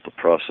anything about the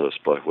process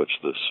by which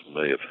this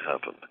may have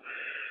happened.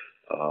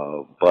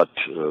 But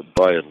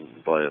by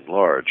and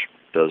large,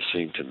 it does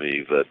seem to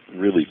me that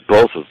really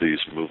both of these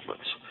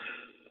movements,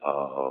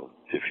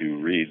 if you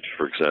read,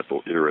 for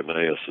example,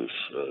 Irenaeus'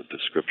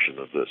 description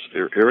of this,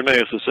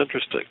 Irenaeus is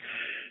interesting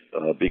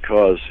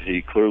because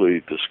he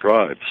clearly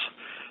describes,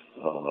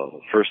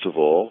 first of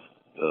all,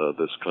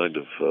 this kind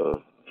of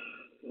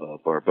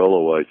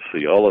Barbeloite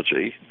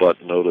theology,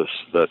 but notice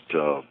that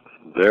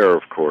there,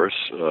 of course,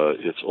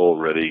 it's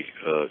already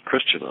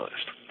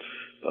Christianized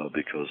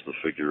because the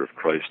figure of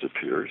Christ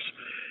appears.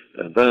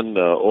 And then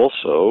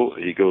also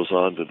he goes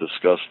on to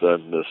discuss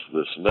then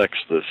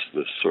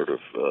this sort of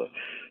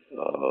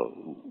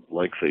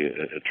lengthy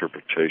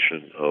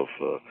interpretation of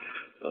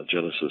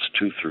Genesis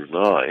 2 through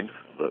 9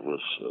 that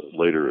was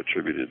later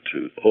attributed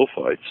to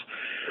Ophites.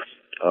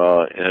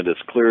 And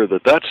it's clear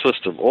that that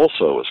system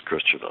also is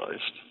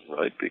Christianized,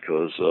 right?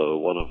 Because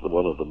one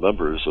of the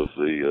members of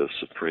the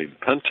Supreme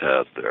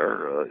Pentad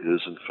there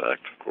is, in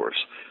fact, of course,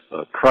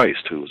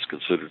 Christ, who is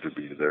considered to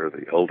be there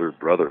the elder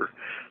brother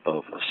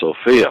of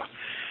Sophia.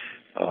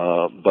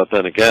 But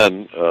then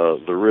again,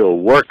 the real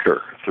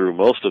worker through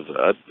most of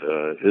that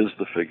is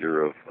the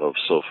figure of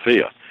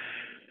Sophia.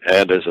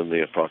 And as in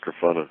the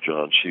Apocryphon of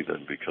John, she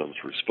then becomes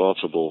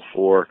responsible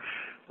for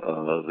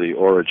the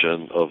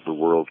origin of the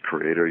world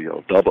creator,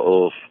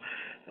 Yaldabaoth.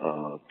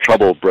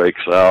 Trouble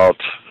breaks out,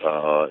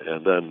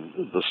 and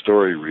then the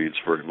story reads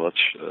very much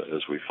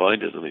as we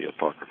find it in the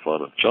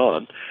Apocryphon of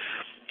John.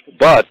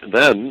 But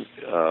then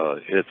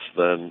it's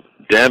then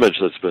damage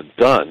that's been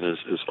done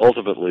is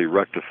ultimately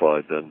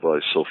rectified then by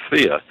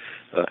Sophia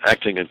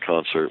acting in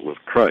concert with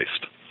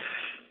Christ.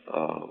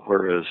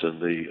 Whereas in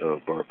the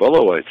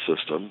Barbeloite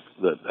system,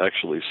 that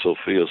actually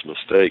Sophia's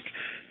mistake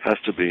has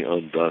to be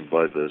undone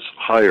by this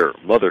higher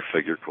mother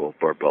figure called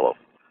Barbelo.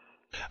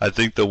 I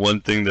think the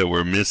one thing that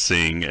we're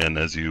missing, and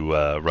as you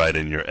write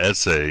in your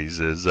essays,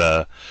 is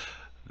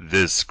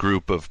this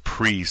group of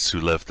priests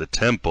who left the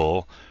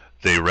temple.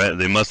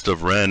 They must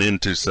have ran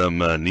into some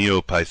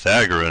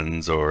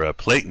Neo-Pythagoreans or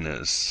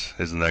Platonists.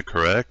 Isn't that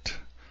correct?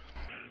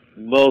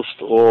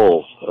 Most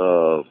all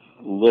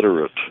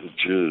literate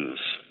Jews,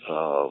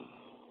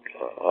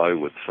 I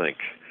would think,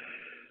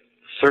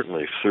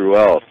 certainly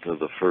throughout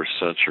the first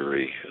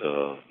century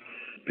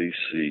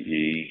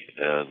BCE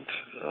and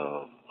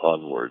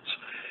onwards,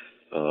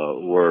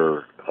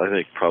 were, I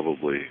think,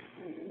 probably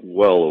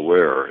well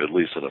aware, at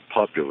least in a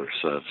popular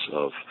sense,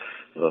 of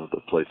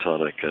the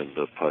Platonic and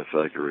the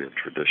Pythagorean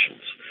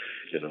traditions.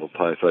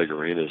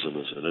 Pythagoreanism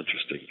is an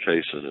interesting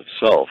case in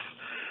itself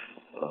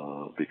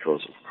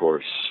because, of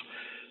course,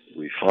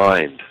 we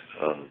find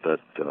that,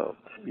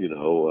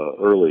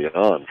 early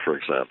on, for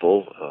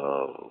example,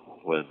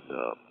 when,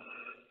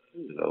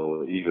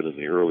 even in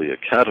the early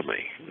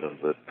academy,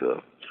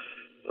 that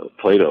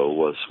Plato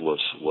was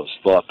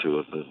thought to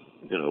have been,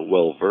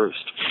 well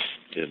versed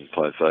in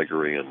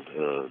Pythagorean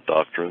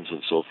doctrines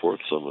and so forth.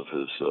 Some of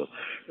his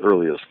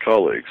earliest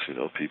colleagues,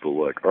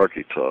 people like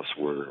Archytas,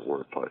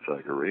 were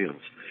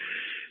Pythagoreans.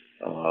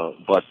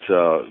 But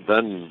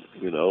then,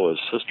 as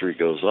history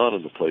goes on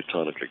in the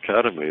Platonic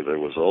Academy, there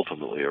was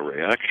ultimately a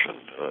reaction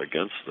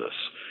against this.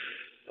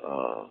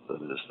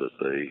 That is, that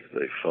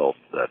they felt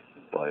that,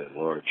 by and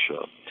large,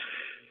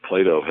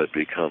 Plato had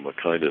become a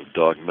kind of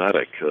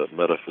dogmatic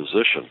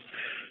metaphysician,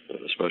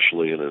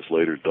 especially in his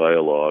later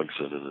dialogues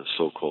and in his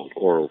so-called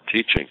oral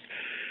teaching,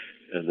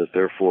 and that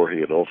therefore he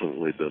had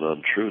ultimately been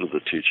untrue to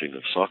the teaching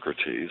of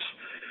Socrates,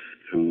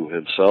 who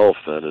himself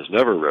then is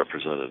never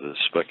represented as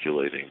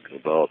speculating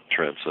about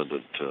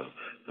transcendent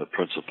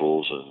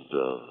principles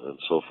and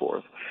so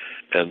forth.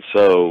 And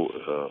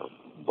so,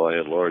 by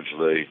and large,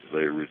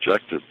 they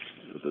rejected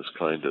this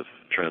kind of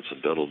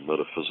transcendental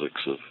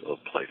metaphysics of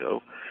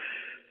Plato.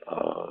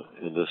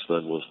 And this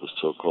then was the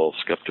so-called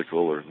skeptical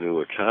or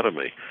new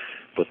academy.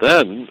 But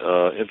then,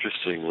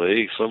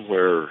 interestingly,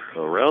 somewhere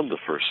around the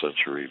 1st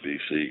century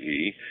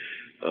BCE,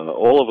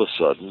 all of a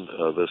sudden,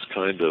 this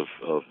kind of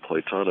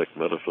Platonic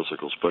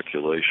metaphysical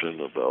speculation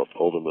about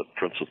ultimate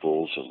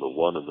principles and the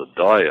one and the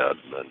dyad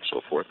and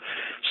so forth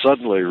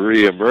suddenly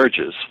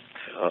reemerges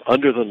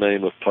under the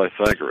name of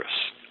Pythagoras.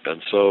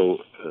 And so,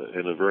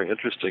 in a very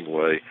interesting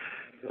way,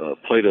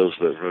 Plato's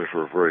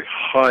very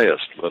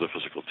highest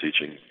metaphysical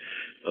teaching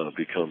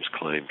becomes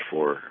claimed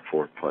for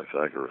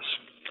Pythagoras.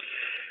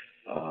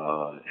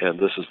 And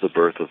this is the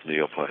birth of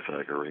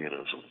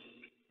Neo-Pythagoreanism.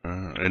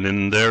 And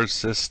in their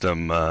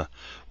system,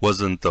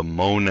 wasn't the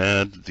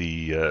monad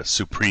the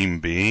supreme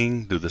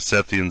being? Do the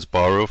Sethians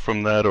borrow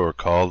from that, or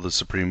call the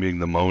supreme being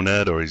the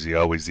monad, or is he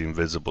always the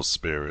invisible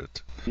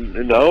spirit?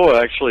 No,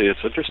 actually,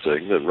 it's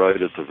interesting that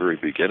right at the very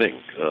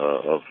beginning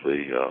of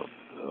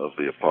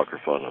the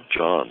Apocryphon of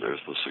John,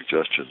 there's the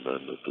suggestion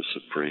then that the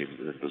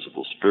supreme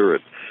invisible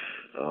spirit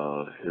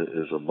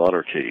is a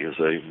monarchy, is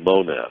a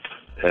monad.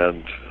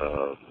 And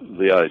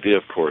the idea,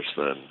 of course,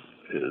 then,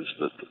 is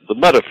that the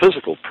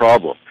metaphysical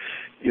problem,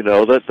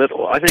 that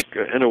I think,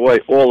 in a way,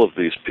 all of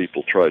these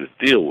people try to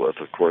deal with,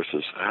 of course,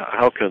 is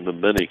how can the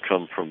many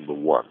come from the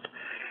one?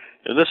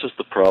 And this is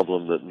the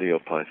problem that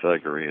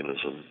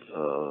Neo-Pythagoreanism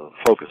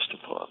focused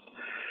upon.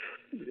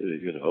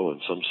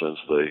 In some sense,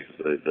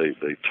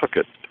 they took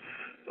it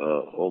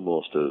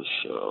almost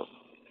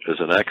as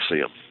an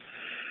axiom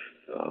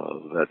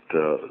that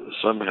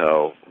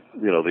somehow,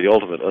 the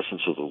ultimate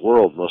essence of the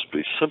world must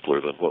be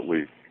simpler than what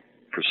we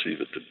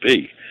perceive it to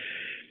be.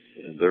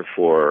 And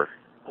therefore,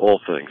 all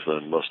things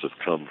then must have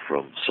come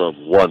from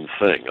some one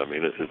thing. I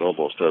mean, it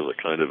almost has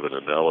a kind of an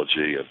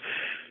analogy and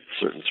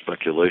certain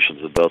speculations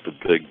about the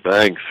Big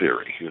Bang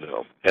Theory,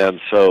 And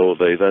so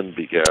they then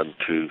began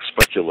to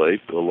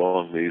speculate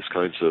along these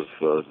kinds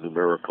of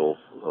numerical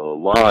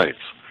lines.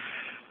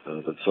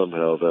 That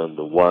somehow then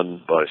the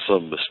one, by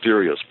some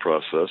mysterious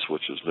process,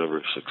 which is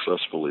never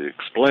successfully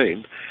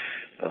explained,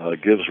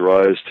 gives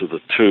rise to the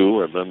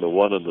two, and then the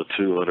one and the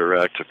two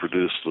interact to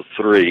produce the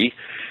three,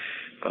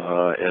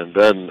 and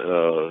then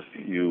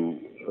you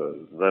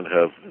then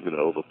have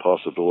the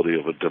possibility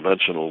of a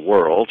dimensional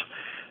world,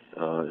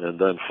 and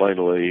then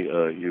finally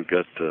you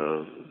get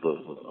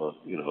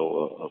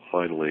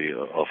finally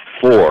a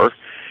four,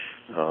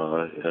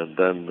 and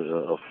then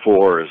a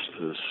four is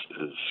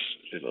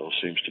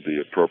seems to be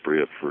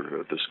appropriate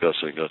for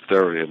discussing a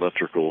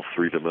theriometrical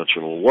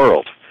three-dimensional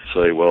world.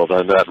 Say, well,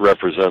 then that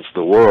represents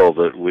the world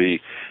that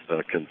we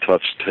can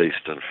touch,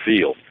 taste, and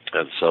feel.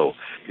 And so,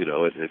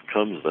 it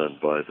comes then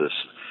by this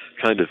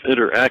kind of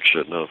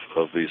interaction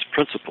of these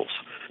principles,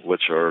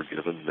 which are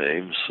given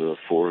names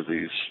for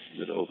these,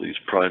 these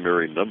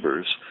primary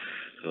numbers,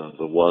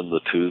 the 1,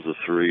 the 2, the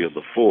 3, and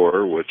the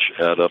 4, which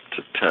add up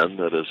to 10.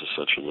 That is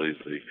essentially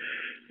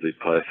the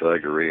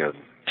Pythagorean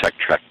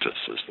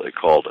tetractys, as they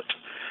called it,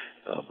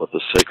 but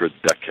the sacred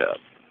decad.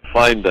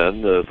 Find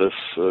then this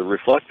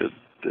reflected,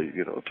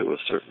 to a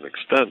certain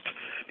extent,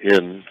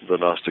 in the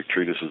Gnostic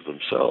treatises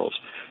themselves.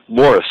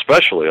 More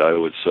especially, I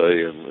would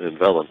say, in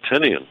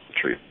Valentinian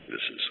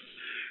treatises,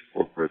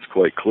 where it's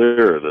quite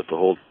clear that the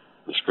whole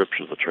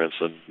description of the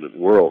transcendent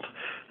world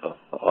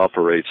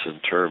operates in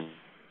terms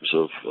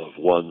of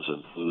ones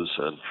and twos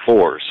and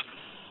fours,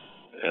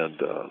 and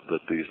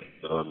that these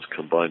numbers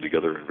combine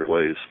together in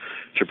ways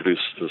to produce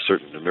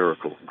certain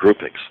numerical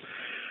groupings.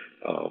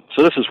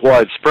 So this is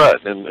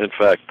widespread, and in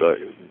fact,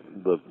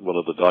 one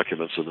of the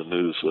documents in the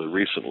news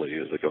recently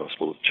is the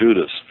Gospel of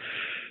Judas,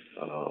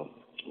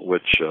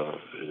 which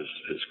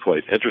is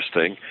quite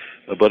interesting,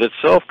 but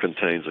itself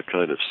contains a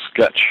kind of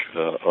sketch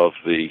of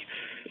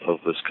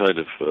this kind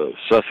of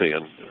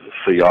Sethian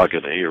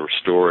theogony, or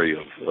story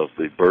of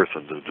the birth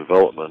and the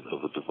development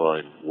of the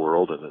divine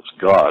world and its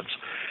gods.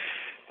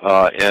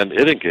 And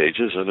it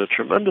engages in a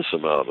tremendous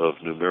amount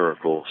of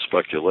numerical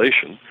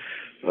speculation,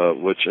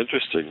 which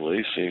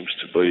interestingly seems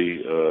to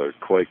be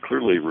quite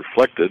clearly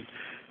reflected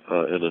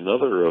in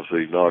another of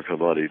the Nag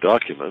Hammadi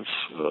documents,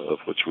 of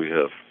which we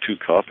have 2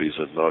 copies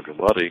in Nag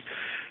Hammadi,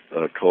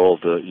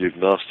 called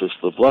Gnostis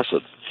the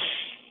Blessed.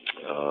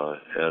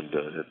 And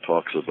it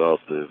talks about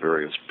the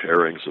various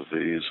pairings of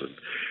these, and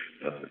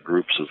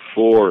groups of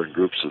 4 and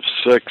groups of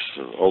 6,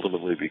 and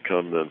ultimately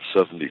become then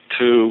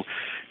 72,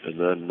 and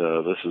then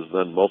this is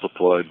then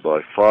multiplied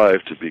by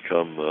 5 to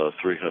become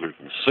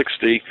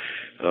 360,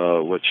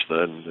 which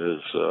then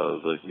is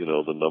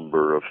the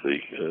number of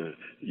the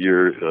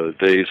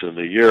days in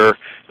the year,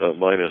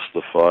 minus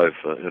the 5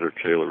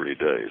 intercalary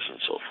days and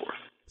so forth.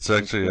 It's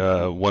actually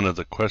one of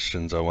the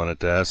questions I wanted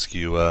to ask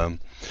you,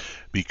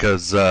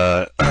 because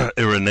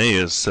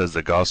Irenaeus says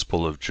the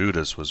Gospel of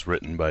Judas was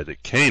written by the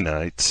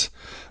Cainites,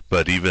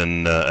 but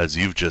even as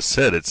you've just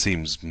said, it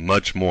seems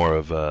much more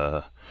of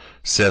a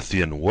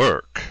Sethian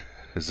work.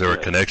 Is there a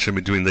connection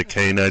between the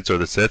Cainites or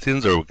the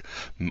Sethians,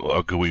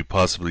 or could we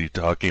possibly be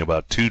talking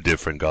about two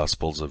different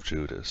Gospels of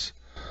Judas?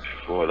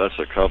 Boy, that's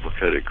a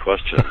complicated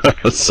question,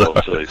 because they'll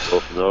say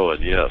both no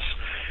and yes.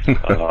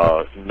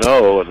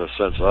 No, in the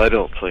sense I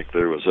don't think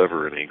there was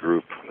ever any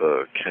group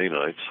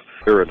Cainites.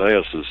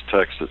 Irenaeus'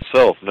 text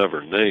itself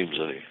never names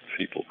any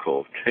people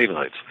called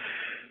Cainites.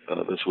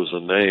 This was a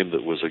name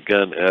that was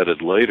again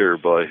added later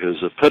by his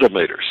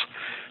epitomators,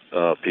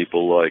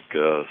 people like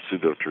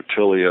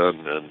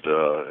Pseudo-Tertullian and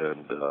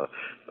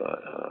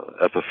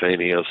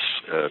Epiphanius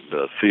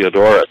and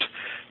Theodoret.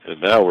 And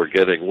now we're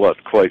getting,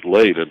 quite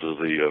late into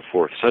the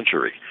 4th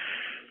century.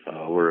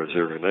 Whereas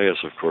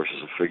Irenaeus, of course,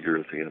 is a figure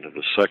at the end of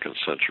the 2nd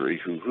century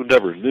who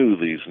never knew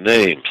these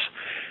names.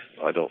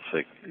 I don't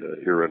think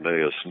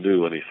Irenaeus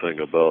knew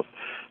anything about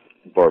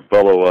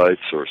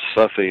Barbeloites or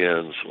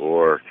Sethians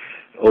or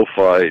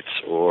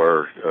Ophites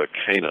or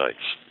Cainites.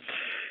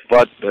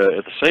 But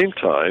at the same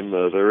time,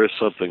 there is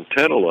something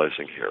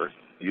tantalizing here.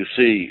 You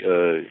see,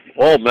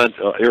 all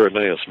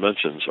Irenaeus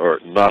mentions are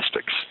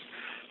Gnostics.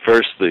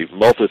 First, the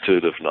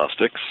multitude of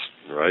Gnostics,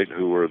 right,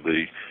 who were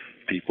the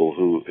people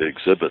who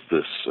exhibit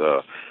this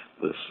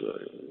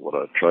what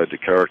I've tried to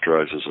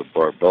characterize as a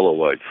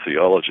Barbeloite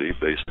theology.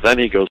 Then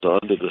he goes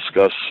on to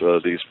discuss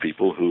these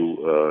people who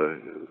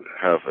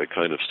have a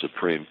kind of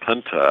supreme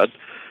pentad,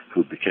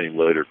 who became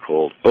later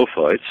called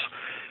Ophites,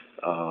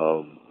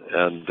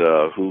 and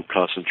who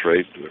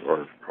concentrate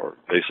or are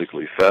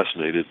basically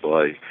fascinated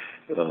by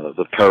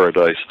the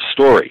paradise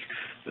story.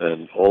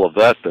 And all of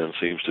that then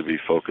seems to be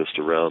focused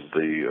around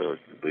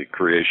the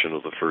creation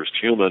of the first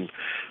human,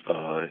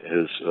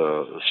 his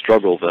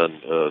struggle then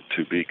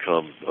to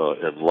become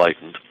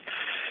enlightened.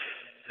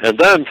 And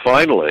then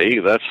finally,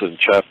 that's in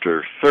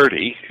chapter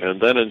 30,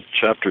 and then in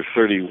chapter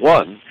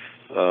 31,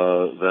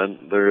 then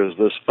there is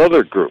this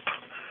other group.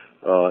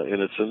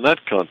 And it's in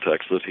that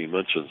context that he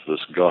mentions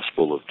this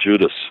Gospel of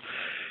Judas,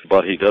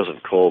 but he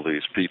doesn't call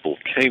these people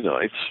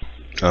Cainites.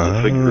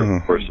 The figure,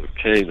 of course, of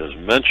Cain is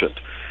mentioned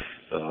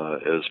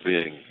as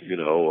being,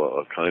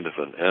 a kind of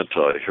an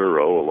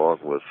anti-hero, along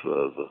with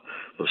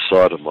the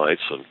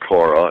Sodomites and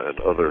Korah and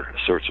other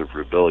sorts of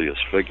rebellious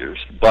figures.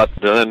 But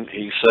then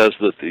he says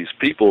that these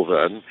people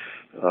then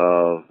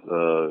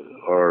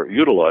are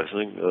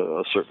utilizing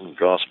a certain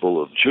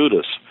Gospel of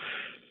Judas.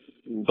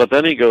 But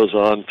then he goes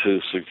on to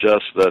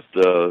suggest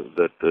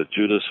that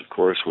Judas, of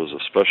course, was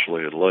a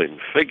specially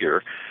enlightened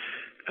figure,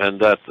 and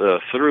that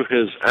through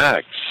his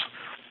acts,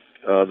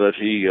 that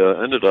he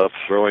ended up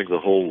throwing the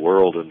whole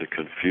world into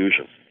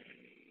confusion.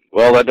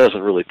 Well, that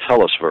doesn't really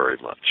tell us very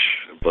much.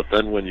 But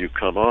then when you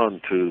come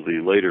on to the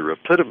later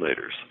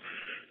epitomators,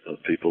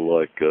 people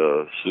like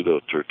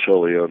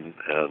Pseudo-Tertullian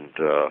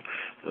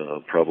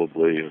and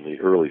probably in the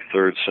early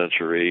 3rd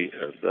century,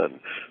 and then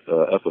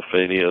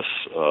Epiphanius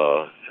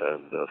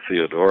and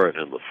Theodoret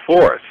in the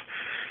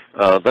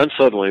 4th, then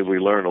suddenly we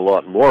learn a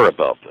lot more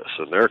about this.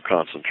 And they're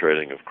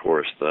concentrating, of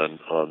course, then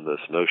on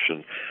this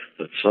notion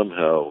that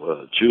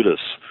somehow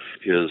Judas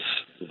is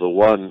the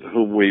one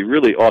whom we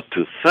really ought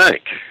to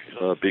thank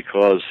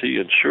because he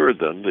ensured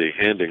then the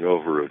handing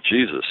over of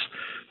Jesus,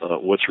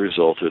 which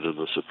resulted in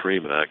the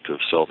supreme act of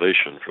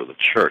salvation for the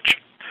church.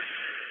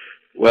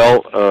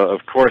 Well,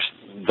 of course,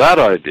 that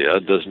idea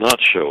does not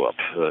show up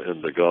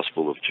in the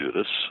Gospel of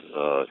Judas,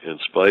 in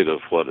spite of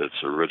what its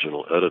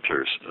original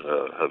editors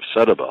have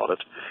said about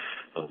it.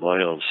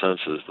 My own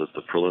sense is that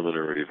the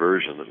preliminary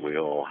version that we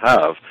all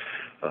have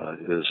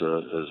is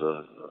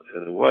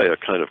in a way, a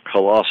kind of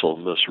colossal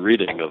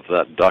misreading of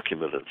that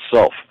document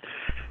itself,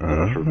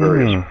 for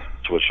various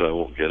reasons, which I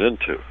won't get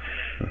into.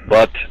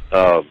 But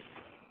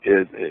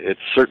it's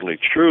certainly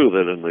true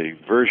that in the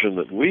version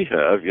that we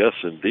have, yes,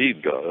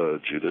 indeed,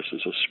 Judas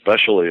is a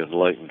specially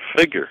enlightened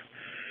figure,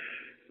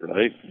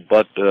 right?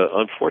 But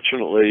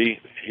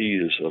unfortunately, he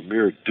is a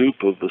mere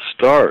dupe of the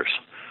stars.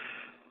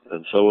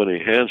 And so when he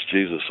hands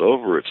Jesus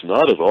over, it's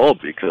not at all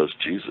because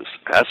Jesus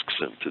asks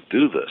him to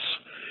do this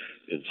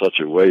in such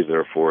a way,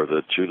 therefore,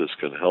 that Judas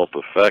can help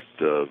effect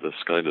this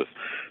kind of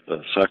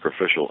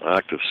sacrificial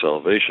act of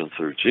salvation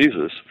through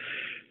Jesus,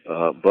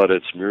 but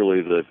it's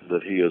merely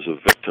that he is a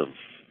victim.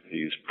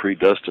 He's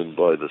predestined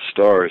by the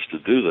stars to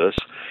do this,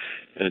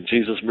 and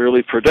Jesus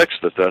merely predicts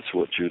that that's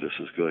what Judas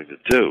is going to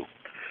do.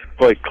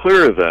 Quite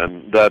clear,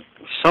 then, that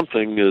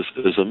something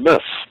is amiss.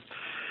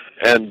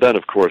 And then,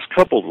 of course,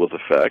 coupled with the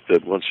fact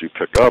that once you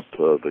pick up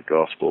the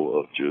Gospel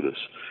of Judas,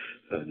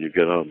 and you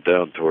get on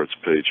down towards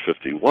page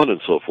 51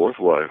 and so forth,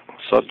 why,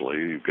 suddenly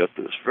you get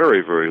this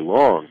very, very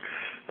long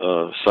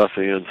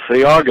Sethian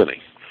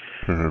theogony,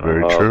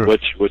 very true.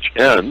 Which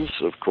ends,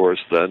 of course,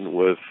 then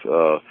with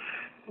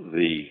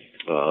the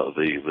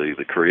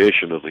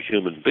creation of the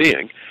human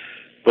being,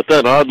 But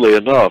then, oddly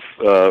enough,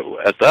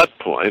 at that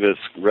point, it's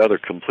rather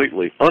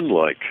completely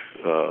unlike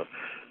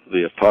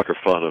the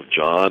Apocryphon of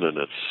John and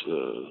its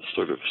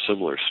sort of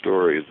similar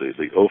story,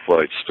 the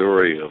Ophite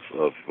story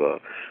of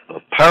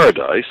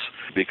paradise,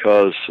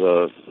 because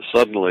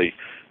suddenly,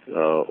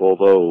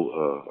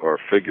 although our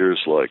figures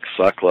like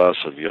Saklas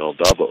and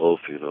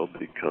Yaldabaoth,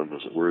 become,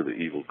 as it were, the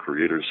evil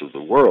creators of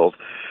the world,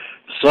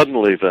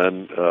 suddenly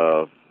then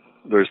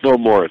there's no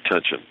more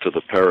attention to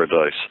the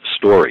paradise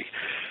story.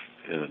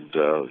 And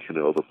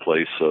the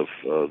place of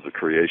the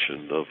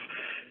creation of,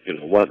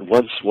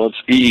 once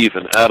Eve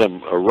and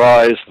Adam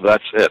arise,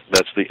 that's it.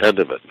 That's the end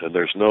of it. And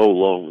there's no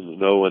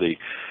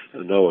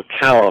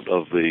account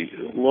of the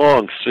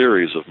long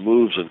series of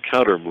moves and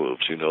counter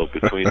moves,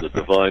 between the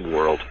divine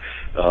world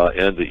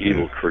and the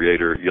evil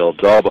creator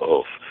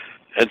Yaldabaoth.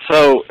 And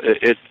so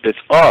it's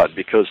odd,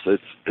 because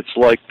it's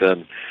like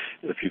then,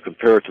 if you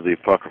compare it to the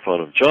Apocryphon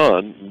of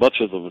John,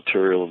 much of the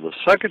material in the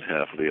second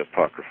half of the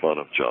Apocryphon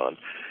of John,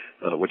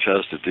 which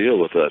has to deal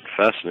with that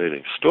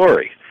fascinating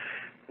story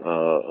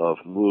of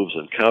moves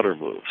and counter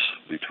moves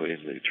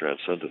between the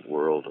transcendent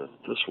world and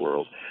this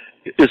world,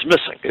 is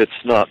missing. It's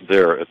not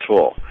there at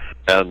all.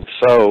 And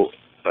so,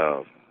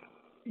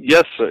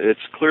 yes, it's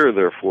clear,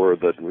 therefore,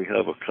 that we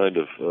have a kind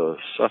of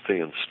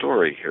Sethian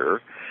story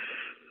here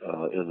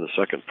in the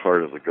second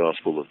part of the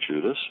Gospel of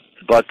Judas.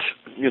 But,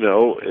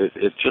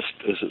 it just,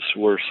 as it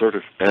were, sort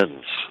of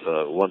ends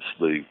once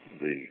the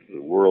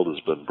world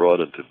has been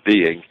brought into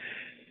being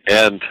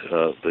and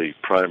the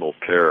primal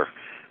pair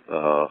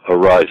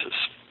arises.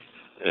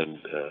 And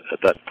at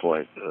that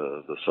point,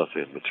 the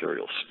Sethian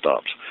material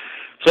stops.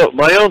 So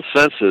my own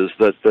sense is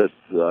that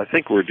I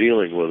think we're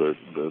dealing with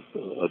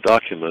a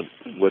document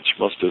which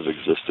must have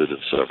existed in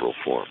several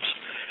forms.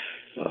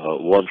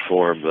 One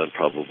form then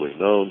probably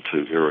known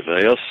to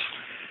Irenaeus,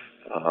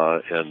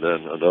 and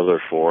then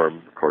another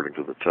form according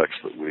to the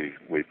text that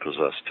we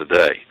possess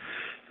today.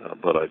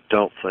 But I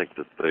don't think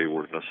that they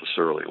were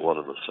necessarily one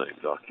and the same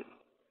document.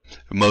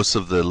 Most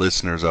of the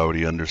listeners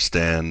already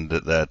understand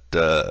that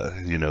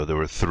there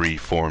were three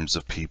forms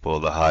of people: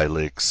 the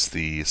Hylics,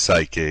 the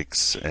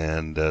Psychics,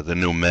 and the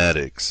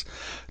Pneumatics.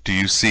 Do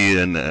you see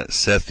in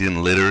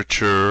Sethian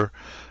literature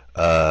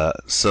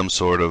some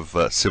sort of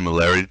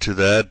similarity to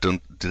that?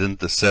 Didn't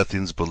the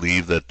Sethians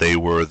believe that they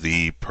were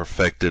the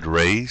perfected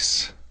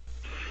race?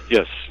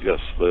 Yes,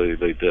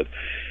 they did.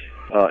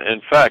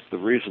 In fact, the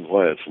reason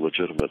why it's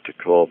legitimate to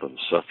call them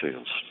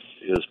Sethians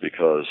is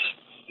because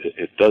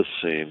it does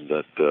seem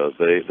that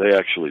they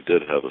actually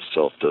did have a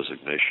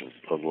self-designation,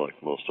 unlike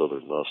most other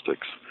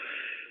Gnostics.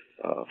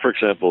 For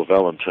example,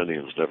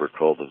 Valentinians never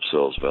called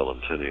themselves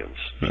Valentinians.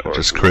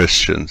 Just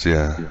Christians,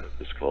 yeah.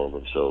 Just called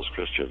themselves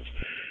Christians.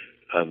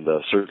 And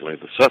certainly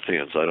the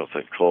Sethians, I don't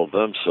think, called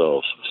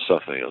themselves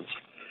Sethians.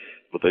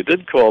 But they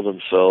did call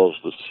themselves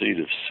the seed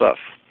of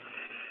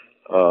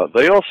Seth.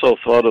 They also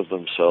thought of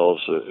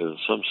themselves, in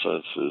some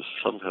sense, as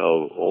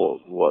somehow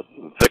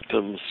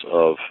victims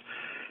of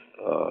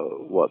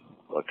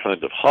a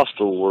kind of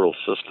hostile world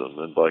system,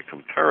 and by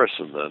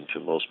comparison then to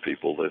most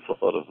people, they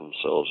thought of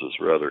themselves as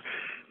rather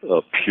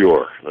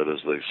pure. That is,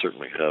 they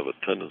certainly have a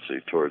tendency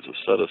towards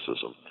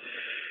asceticism.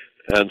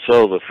 And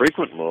so the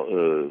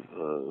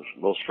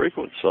most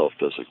frequent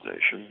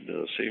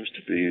self-designation seems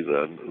to be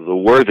then the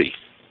worthy.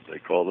 They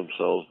call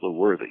themselves the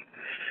worthy.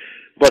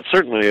 But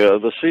certainly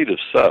the seed of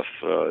Seth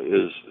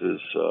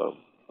is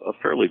a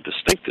fairly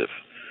distinctive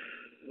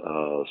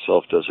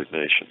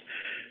self-designation.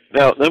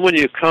 Now, then when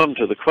you come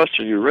to the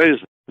question you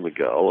raised,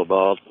 Miguel,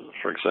 about,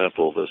 for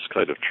example, this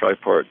kind of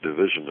tripart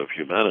division of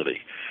humanity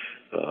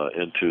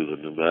into the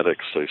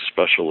pneumatics, say,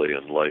 specially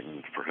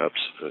enlightened, perhaps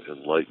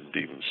enlightened,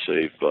 even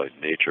saved by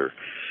nature,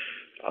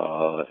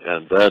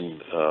 and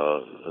then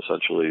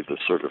essentially the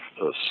sort of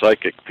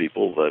psychic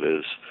people, that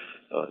is,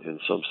 in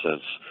some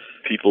sense,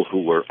 people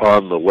who were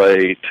on the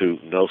way to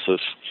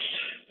gnosis,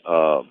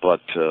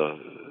 but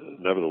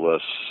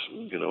nevertheless,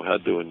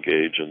 had to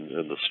engage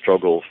in the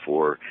struggle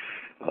for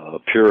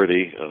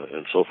purity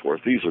and so forth.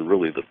 These are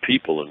really the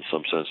people, in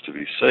some sense, to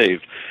be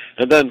saved.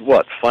 And then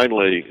what?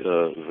 Finally,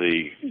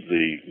 the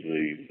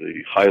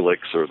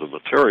Hylics, or the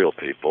material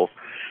people,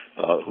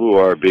 who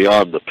are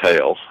beyond the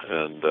pale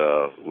and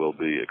will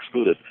be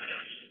excluded.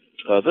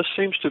 This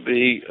seems to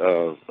be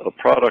a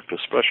product,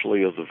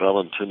 especially of the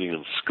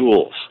Valentinian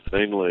schools.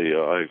 Namely,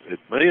 it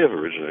may have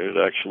originated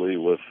actually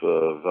with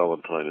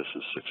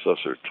Valentinus'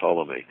 successor,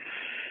 Ptolemy,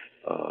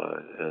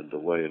 and the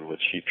way in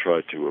which he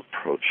tried to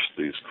approach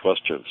these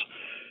questions.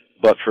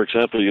 But, for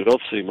example, you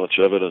don't see much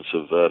evidence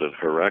of that in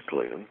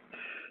Heraclean.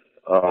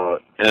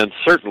 And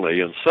certainly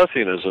in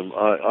Sethianism,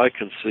 I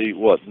can see,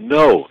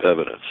 no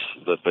evidence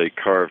that they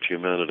carved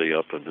humanity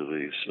up into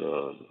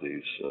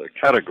these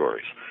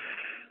categories.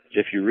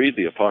 If you read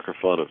the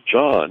Apocryphon of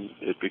John,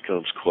 it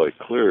becomes quite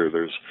clear.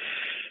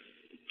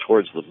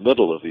 Towards the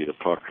middle of the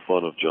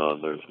Apocryphon of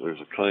John,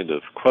 there's a kind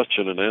of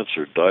question and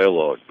answer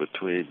dialogue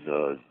between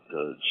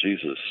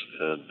Jesus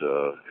and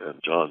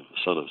John,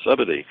 son of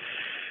Zebedee,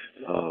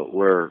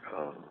 where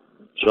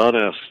John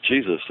asks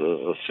Jesus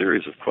a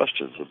series of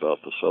questions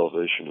about the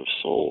salvation of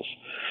souls.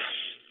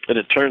 And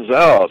it turns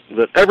out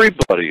that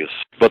everybody is,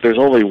 but there's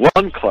only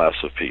one class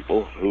of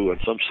people who in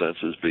some sense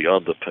is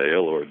beyond the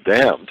pale or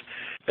damned,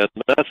 and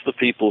that's the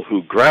people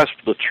who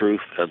grasped the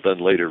truth and then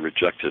later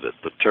rejected it,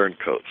 the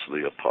turncoats,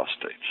 the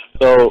apostates.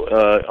 So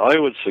I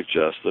would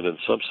suggest that in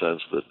some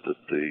sense that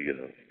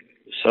the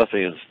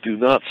Sethians do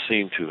not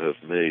seem to have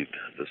made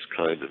this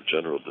kind of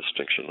general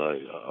distinction.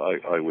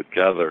 I would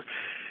gather,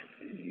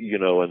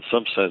 in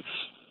some sense,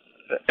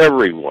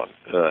 everyone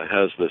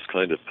has this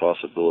kind of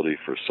possibility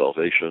for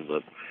salvation,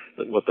 that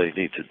what they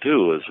need to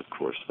do is, of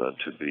course, then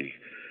to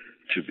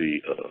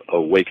be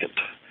awakened,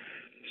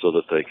 so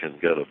that they can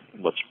get a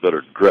much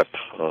better grip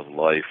on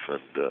life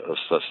and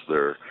assess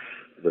their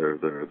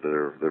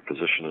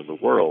position in the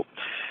world.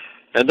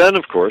 And then,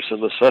 of course, in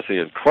the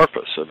Sethian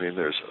corpus, I mean,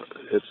 as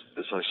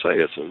I say,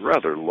 it's a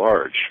rather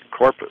large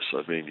corpus.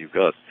 I mean, you've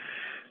got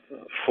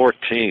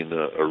 14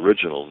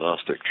 original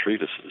Gnostic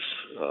treatises,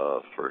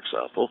 for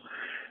example.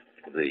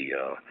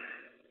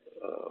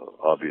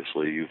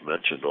 Obviously, you've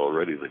mentioned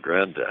already the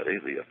granddaddy,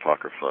 the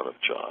Apocryphon of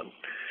John.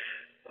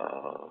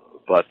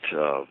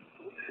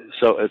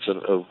 So it's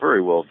a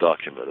very well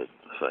documented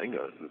thing.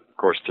 Of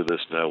course, to this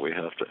now we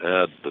have to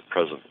add the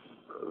present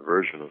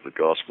version of the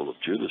Gospel of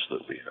Judas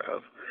that we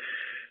have.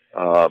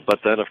 But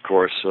then, of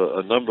course,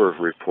 a number of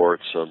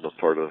reports on the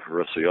part of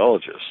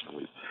heresiologists.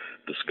 We've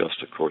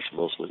discussed, of course,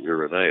 mostly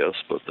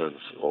Irenaeus, but then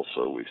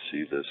also we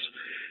see this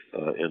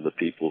in the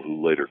people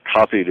who later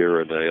copied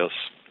Irenaeus,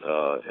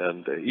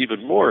 and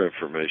even more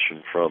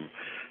information from,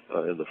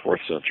 in the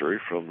 4th century,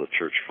 from the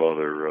church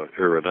father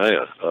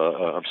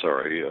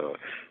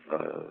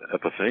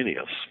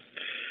Epiphanius.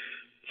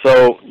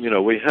 So,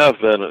 we have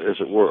then, as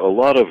it were, a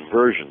lot of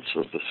versions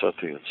of the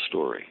Sethian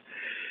story.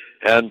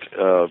 And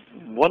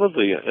one of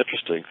the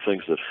interesting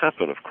things that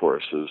happen, of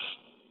course, is,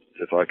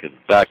 if I can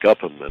back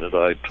up a minute,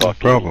 I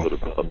talked a little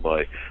bit about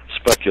my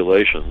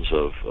speculations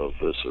of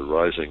this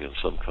arising in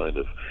some kind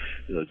of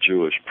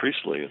Jewish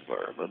priestly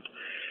environment.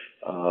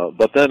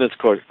 But then it's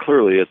quite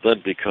clearly, it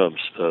then becomes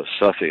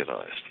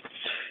Sethianized.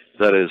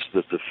 That is,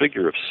 that the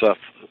figure of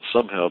Seth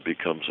somehow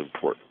becomes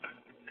important.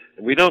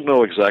 And we don't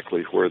know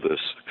exactly where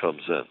this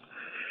comes in.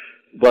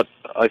 But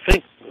I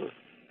think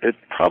it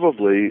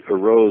probably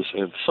arose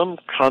in some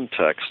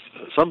context,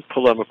 some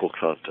polemical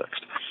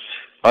context,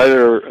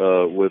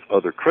 either with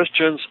other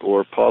Christians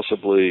or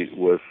possibly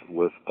with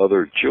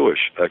other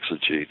Jewish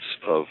exegetes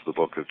of the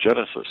book of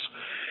Genesis.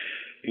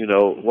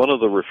 One of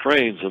the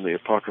refrains in the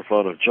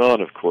Apocryphon of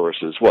John, of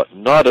course, is what?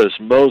 Not as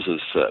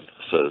Moses said,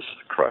 says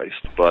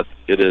Christ, but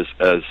it is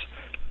as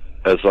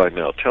I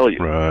now tell you.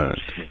 Right.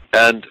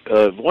 And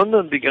one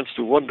then begins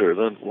to wonder,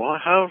 then, well,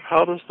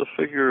 how does the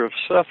figure of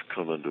Seth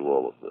come into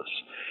all of this?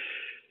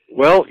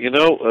 Well,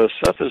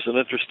 Seth is an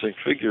interesting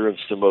figure in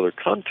some other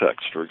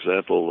contexts. For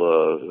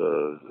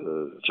example,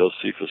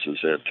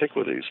 Josephus's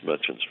Antiquities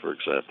mentions, for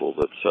example,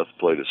 that Seth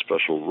played a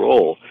special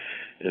role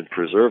in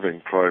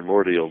preserving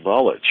primordial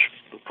knowledge,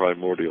 the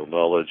primordial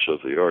knowledge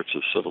of the arts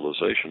of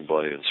civilization,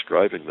 by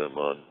inscribing them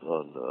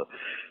on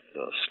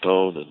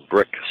stone and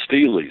brick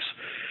steles.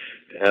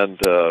 And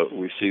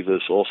we see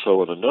this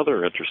also in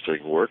another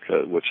interesting work,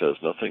 which has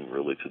nothing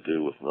really to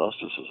do with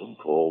Gnosticism,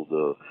 called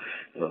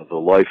The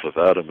Life of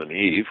Adam and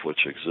Eve,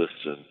 which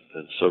exists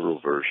in several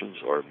versions,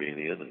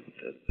 Armenian and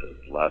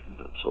Latin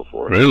and so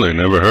forth. Really?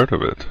 Never heard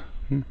of it.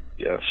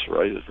 Yes,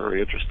 right. It's a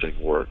very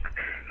interesting work.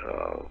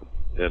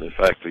 And in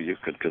fact, you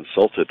can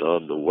consult it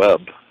on the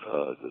web.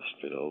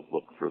 Just,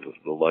 look for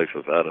the Life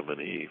of Adam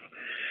and Eve.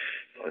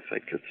 I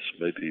think it's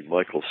maybe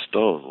Michael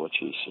Stone, which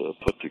has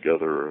put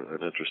together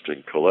an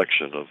interesting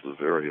collection of the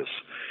various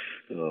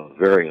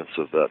variants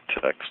of that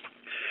text.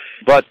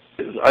 But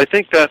I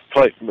think that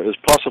is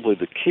possibly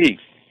the key.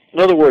 In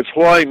other words,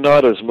 why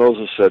not as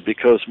Moses said?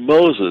 Because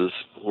Moses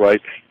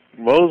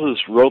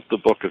wrote the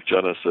book of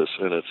Genesis,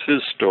 and it's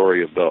his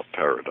story about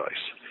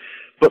paradise.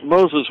 But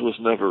Moses was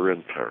never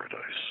in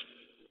paradise.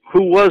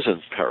 Who was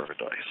in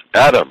paradise?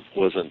 Adam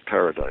was in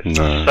paradise.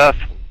 No.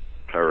 Seth,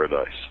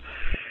 paradise.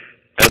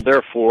 And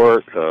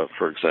therefore,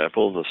 for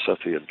example, in the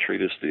Sethian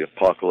treatise, The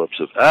Apocalypse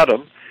of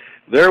Adam,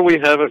 there we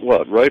have it,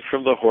 right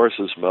from the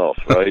horse's mouth,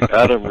 right?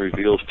 Adam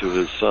reveals to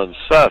his son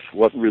Seth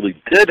what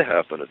really did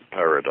happen in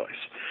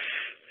paradise.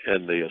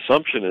 And the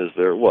assumption is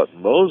there,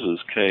 Moses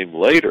came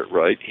later,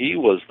 right? He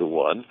was the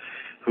one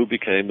who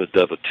became a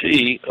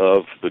devotee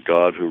of the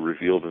God who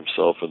revealed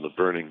himself in the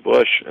burning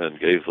bush and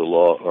gave the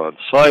law on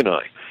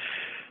Sinai.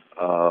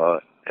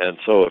 And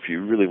so if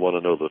you really want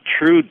to know the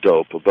true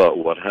dope about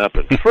what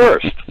happened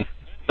first,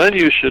 then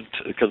you should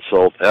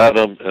consult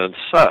Adam and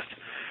Seth.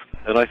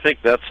 And I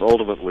think that's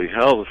ultimately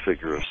how the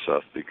figure of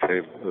Seth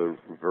became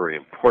very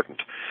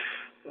important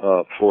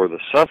for the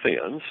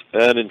Sethians.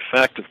 And in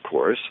fact, of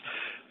course,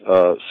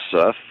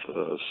 Seth,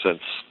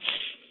 since,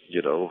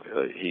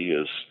 he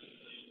is,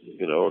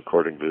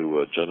 according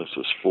to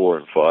Genesis 4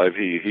 and 5,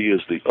 he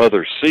is the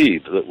other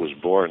seed that was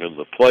born in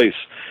the place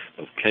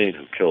of Cain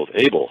who killed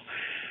Abel.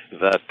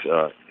 That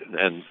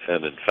and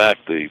in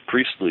fact the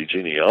priestly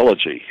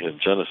genealogy in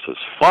Genesis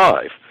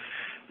 5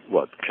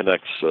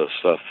 connects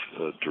Seth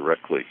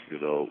directly,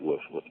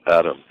 with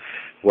Adam.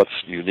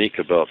 What's unique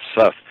about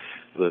Seth,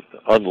 that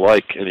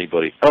unlike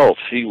anybody else,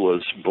 he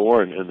was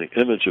born in the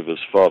image of his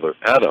father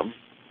Adam,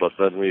 but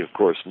then we, of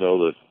course, know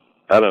that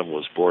Adam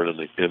was born in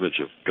the image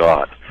of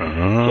God.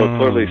 So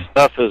clearly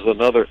Seth is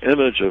another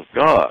image of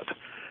God,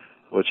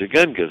 which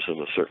again gives him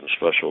a certain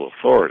special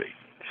authority.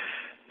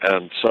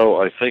 And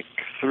so I think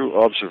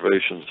through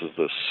observations of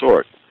this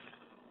sort,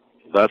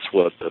 that's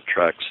what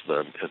attracts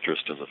then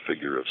interest in the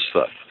figure of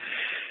Seth.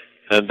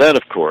 And then,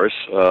 of course,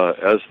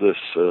 as this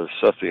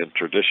Sethian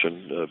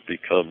tradition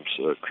becomes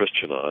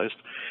Christianized,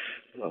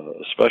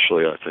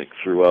 especially, I think,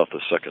 throughout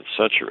the 2nd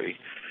century,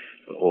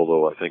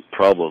 although I think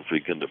problems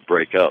begin to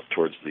break out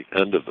towards the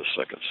end of the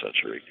 2nd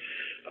century,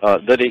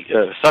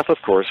 Seth,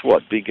 of course,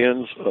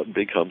 becomes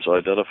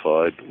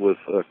identified with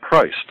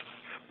Christ.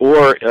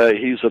 Or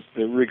he's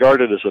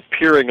regarded as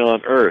appearing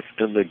on earth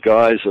in the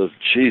guise of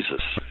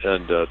Jesus.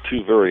 And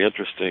two very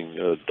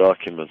interesting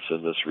documents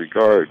in this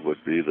regard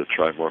would be the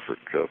trimorphic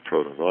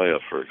protonoia,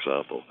 for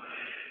example,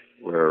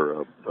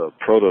 where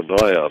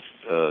protonoia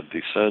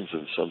descends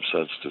in some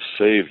sense to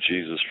save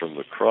Jesus from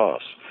the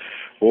cross.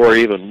 Or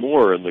even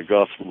more in the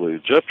Gospel of the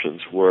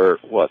Egyptians, where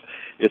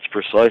it's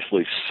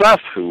precisely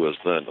Seth who is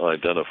then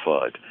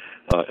identified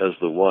as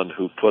the one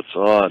who puts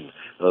on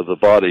the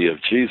body of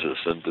Jesus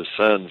and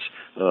descends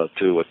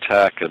to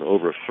attack and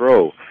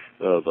overthrow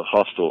the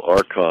hostile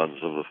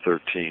archons of the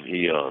 13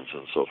 eons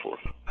and so forth.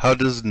 How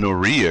does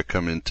Norea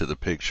come into the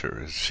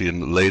picture? Is she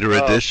in a later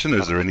edition, or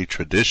is there any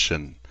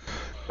tradition?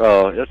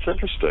 It's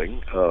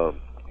interesting.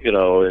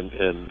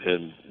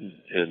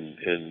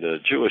 In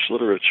Jewish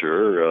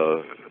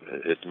literature,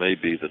 it may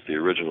be that the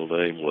original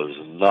name was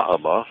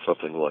Naamah,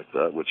 something like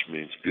that, which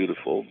means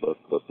beautiful, but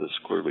this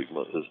clearly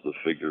is the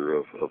figure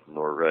of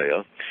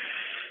Norea.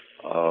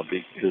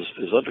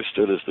 Is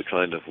understood as the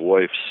kind of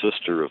wife,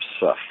 sister of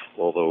Seth,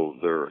 although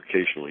there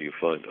occasionally you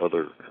find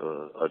other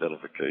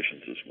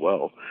identifications as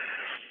well.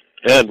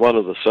 And one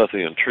of the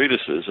Sethian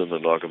treatises in the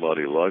Nag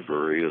Hammadi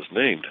library is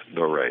named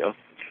Norea,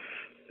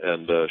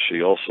 and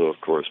she also,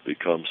 of course,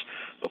 becomes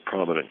a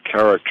prominent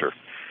character.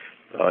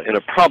 In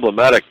a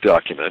problematic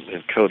document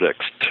in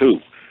Codex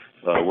 2,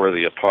 where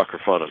the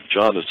Apocryphon of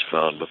John is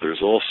found, but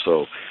there's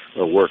also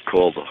a work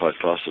called the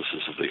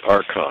Hypothesis of the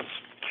Archons,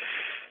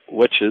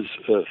 which is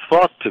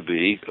thought to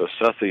be a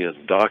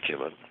Sethian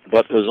document,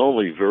 but is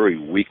only very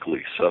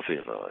weakly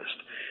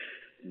Sethianized,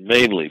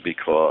 mainly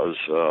because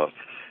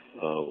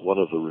one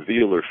of the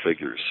revealer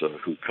figures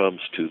who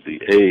comes to the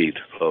aid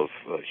of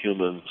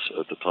humans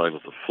at the time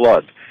of the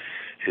flood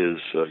is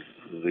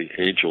the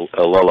angel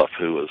Eleleth,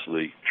 who is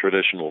the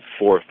traditional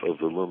fourth of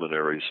the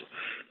luminaries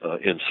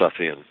in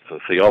Sethian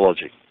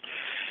theology.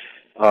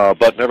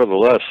 But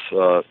nevertheless,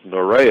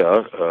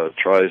 Norea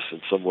tries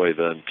in some way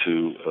then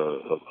to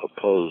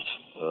oppose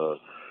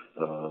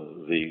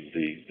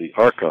the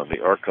Archon.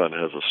 The Archon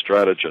has a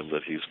stratagem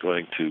that he's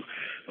going to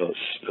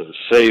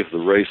save the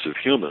race of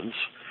humans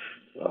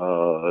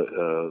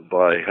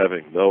by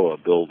having Noah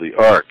build the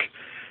ark.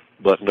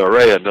 But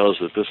Norea knows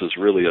that this is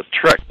really a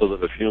trick, so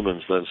that if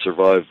humans then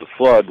survive the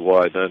flood,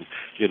 why then,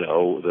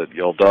 that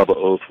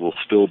Yaldabaoth will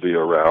still be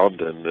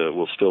around and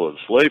will still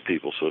enslave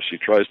people. So she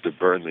tries to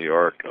burn the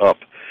ark up.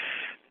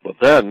 But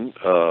then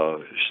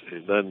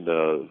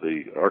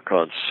the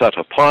Archon set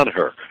upon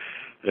her,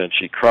 and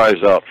she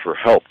cries out for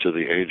help to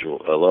the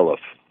angel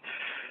Eleleth.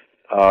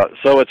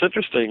 So it's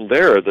interesting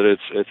there that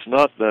it's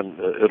not then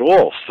at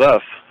all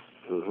Seth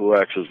who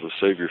acts as the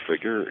savior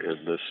figure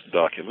in this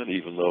document,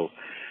 even though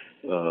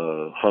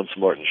Hans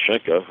Martin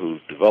Schenke, who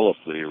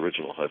developed the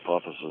original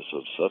hypothesis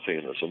of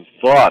Sethianism,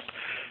 thought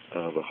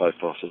the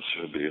hypothesis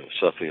should be a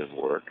Sethian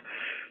work.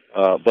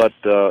 But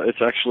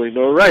it's actually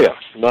Norea,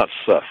 not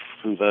Seth,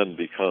 who then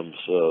becomes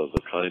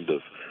the kind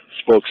of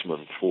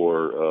spokesman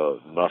for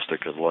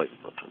Gnostic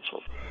enlightenment and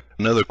so forth.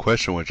 Another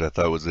question which I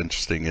thought was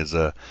interesting is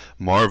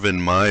Marvin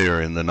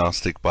Meyer in the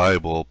Gnostic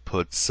Bible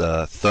puts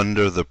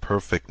Thunder the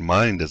Perfect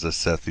Mind as a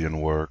Sethian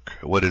work.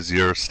 What is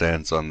your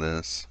stance on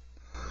this?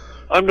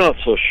 I'm not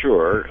so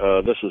sure.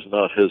 This is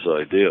not his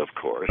idea, of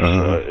course.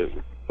 It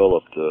was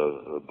developed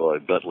by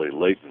Bentley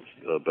Leighton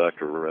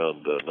back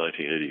around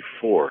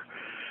 1984.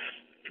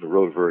 He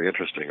wrote a very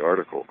interesting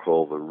article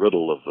called The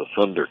Riddle of the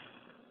Thunder,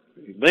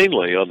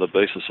 mainly on the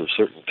basis of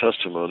certain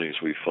testimonies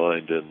we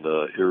find in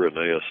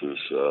Irenaeus's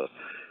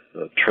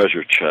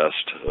treasure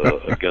chest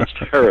against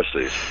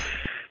heresies.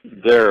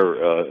 There,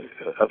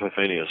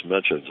 Epiphanius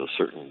mentions a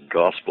certain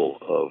gospel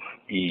of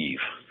Eve.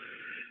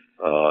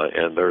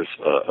 And there's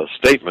a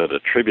statement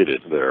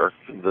attributed there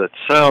that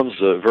sounds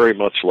very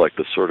much like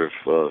the sort of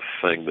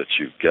thing that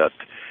you get,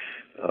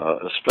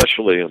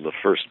 especially in the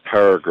first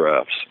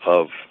paragraphs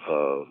of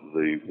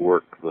the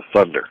work, The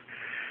Thunder.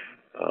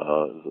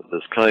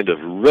 This kind of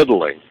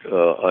riddling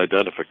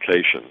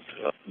identification.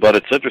 But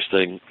it's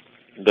interesting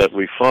that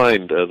we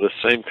find this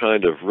same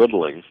kind of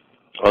riddling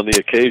on the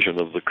occasion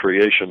of the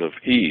creation of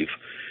Eve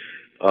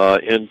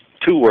in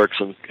two works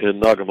in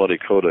Nag Hammadi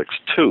Codex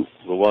 2,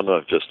 the one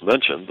I've just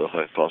mentioned, the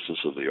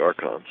Hypothesis of the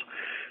Archons,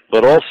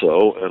 but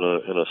also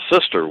in a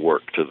sister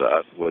work to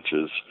that, which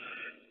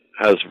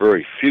has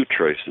very few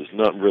traces,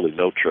 not really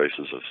no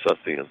traces of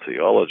Sethian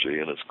theology,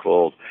 and it's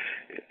called,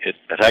 it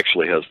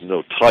actually has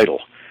no title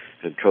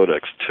in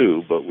Codex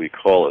 2, but we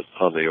call it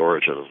On the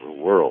Origin of the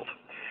World.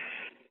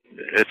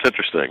 It's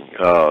interesting.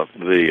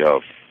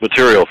 The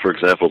material, for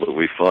example, that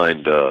we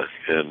find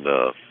in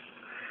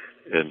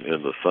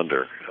the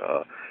Thunder,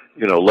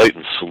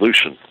 latent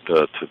solution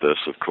to this,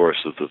 of course,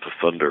 is that the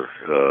Thunder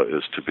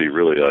is to be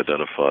really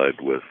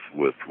identified with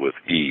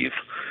Eve.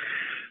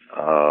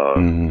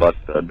 But,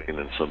 I mean,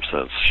 in some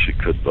sense, she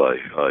could be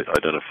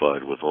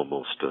identified with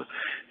almost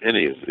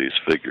any of these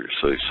figures,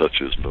 say,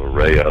 such as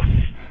Norea,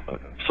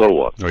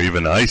 so on. Or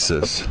even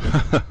Isis.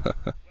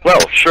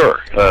 Well, sure.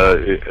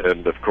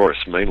 And, of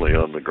course, mainly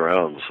on the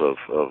grounds of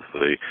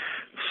the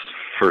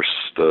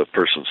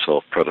first-person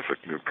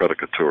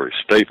self-predicatory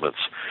statements,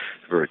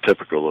 very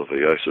typical of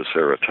the Isis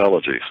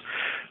heritologies.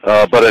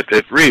 But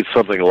it reads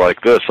something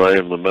like this: I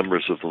am the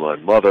members of my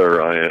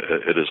mother,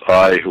 it is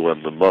I who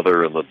am the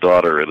mother and the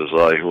daughter, it is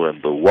I who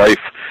am the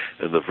wife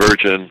and the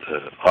virgin,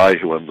 I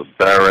who am the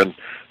barren,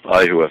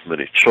 I who have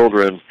many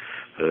children,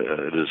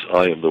 it is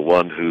I am the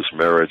one whose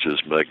marriage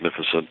is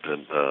magnificent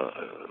and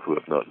who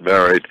have not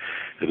married,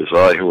 it is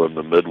I who am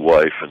the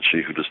midwife and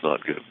she who does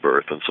not give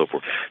birth, and so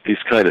forth.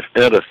 These kind of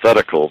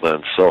antithetical,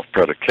 then,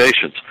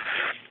 self-predications.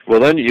 Well,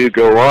 then you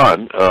go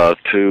on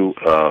to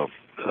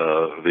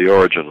the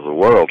origin of the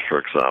world, for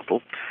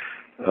example,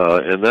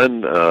 and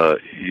then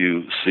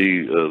you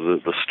see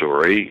the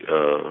story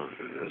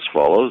as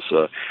follows,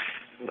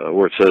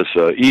 where it says,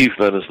 Eve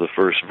then is the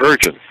first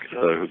virgin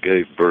who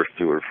gave birth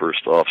to her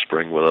first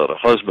offspring without a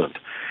husband.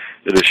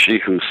 It is she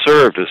who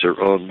served as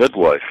her own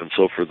midwife, and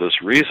so for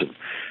this reason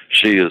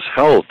she is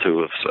held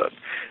to have said,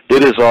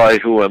 it is I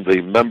who am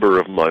the member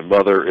of my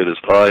mother, it is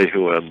I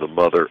who am the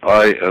mother,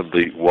 I am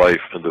the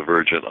wife and the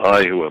virgin,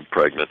 I who am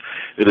pregnant,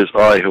 it is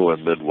I who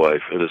am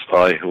midwife, it is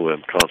I who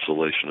am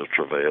consolation of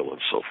travail,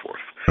 and so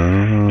forth.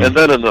 And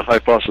then in the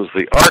hypothesis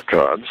of the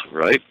archons,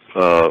 right,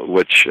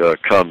 which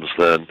comes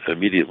then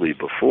immediately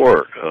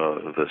before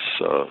this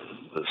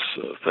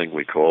thing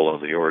we call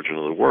On the Origin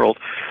of the World,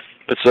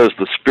 it says,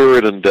 the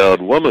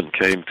spirit-endowed woman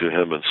came to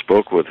him and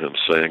spoke with him,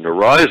 saying,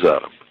 arise,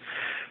 Adam.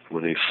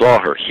 When he saw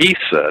her, he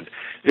said,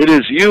 it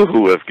is you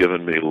who have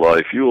given me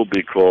life. You will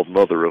be called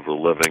mother of the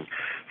living,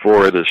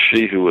 for it is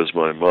she who is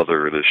my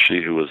mother, it is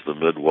she who is the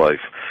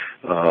midwife,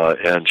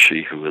 and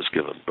she who has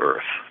given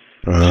birth.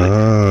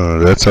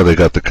 That's how they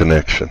got the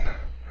connection.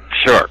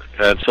 Sure.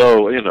 And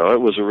so, it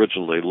was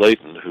originally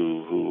Leighton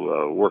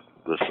who worked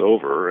this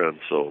over, and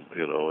so,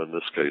 in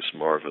this case,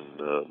 Marvin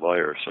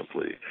Meyer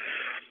simply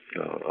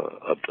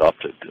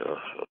adopted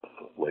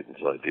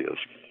Leighton's ideas.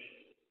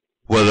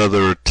 What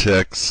other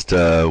text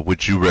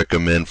would you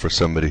recommend for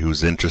somebody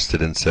who's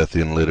interested in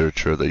Sethian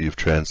literature that you've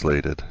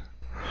translated?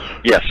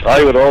 Yes,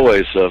 I would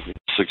always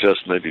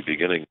suggest maybe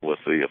beginning with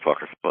the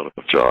Apocryphon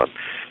of John.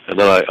 And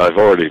then I've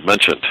already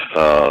mentioned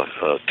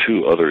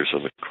two others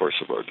in the course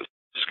of our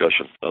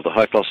discussion. The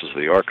Hypothesis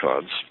of the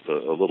Archons,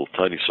 a little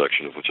tiny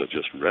section of which I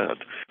just read.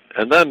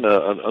 And then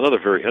another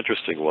very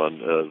interesting one,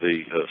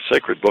 the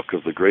Sacred Book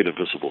of the Great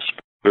Invisible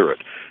Spirit,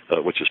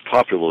 which is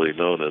popularly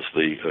known as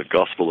the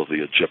Gospel of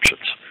the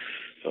Egyptians.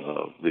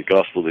 The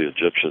Gospel of the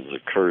Egyptians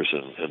occurs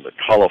in the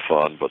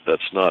Colophon, but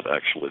that's not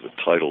actually the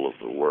title of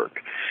the work.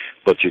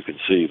 But you can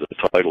see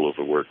the title of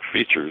the work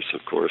features,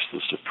 of course,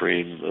 the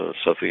supreme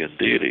Sethian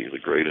deity, the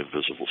Great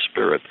Invisible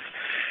Spirit.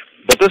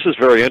 But this is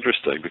very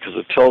interesting because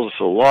it tells us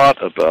a lot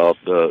about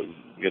the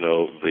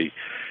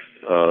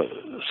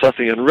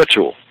Sethian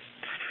ritual.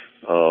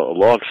 A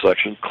long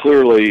section,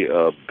 clearly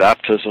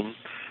baptism,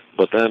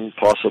 but then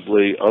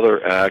possibly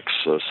other acts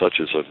such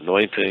as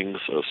anointings,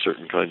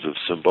 certain kinds of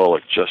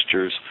symbolic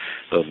gestures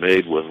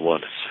made with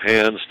one's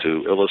hands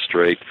to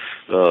illustrate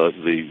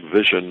the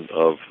vision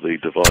of the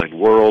divine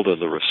world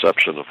and the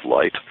reception of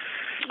light.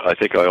 I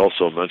think I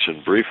also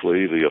mentioned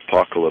briefly the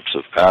apocalypse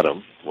of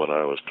Adam when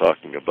I was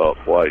talking about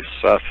why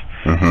Seth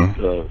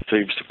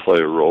seems to play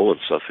a role in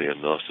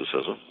Sethian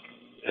Gnosticism.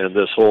 And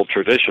this whole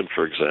tradition,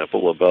 for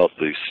example, about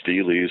the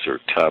steles or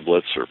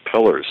tablets or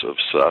pillars of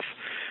Seth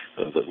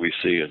that we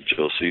see in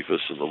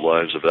Josephus and the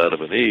lives of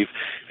Adam and Eve,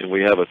 and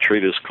we have a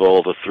treatise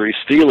called The Three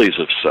Steles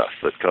of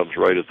Seth that comes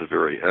right at the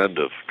very end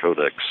of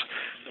Codex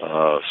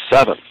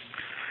 7.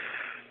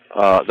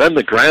 Then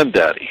the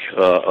granddaddy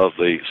of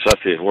the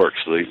Sethian works,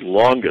 the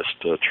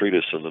longest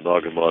treatise in the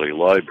Nag Hammadi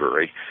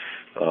library,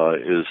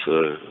 is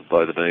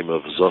by the name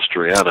of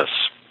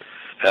Zostrianus.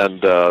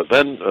 And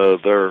then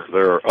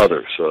there are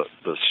others.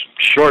 The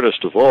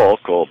shortest of all,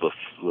 called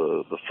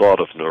the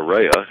Thought of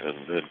Norea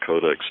in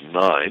Codex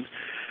 9,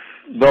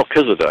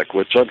 Melchizedek,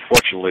 which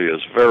unfortunately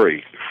is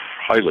very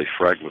highly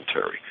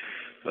fragmentary,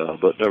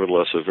 but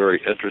nevertheless a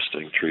very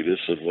interesting treatise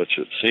in which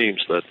it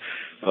seems that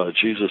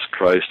Jesus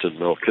Christ and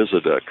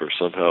Melchizedek are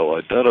somehow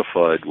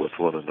identified with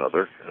one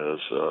another as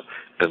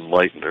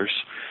enlighteners,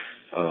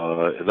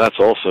 and that's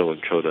also in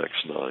Codex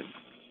 9.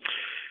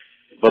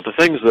 But the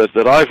things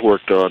that I've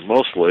worked on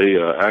mostly,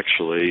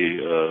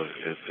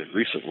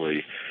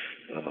 recently,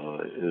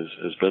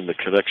 has been the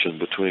connection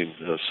between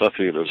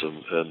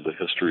Sethianism and the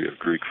history of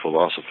Greek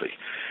philosophy,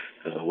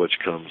 which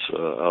comes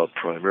out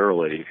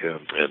primarily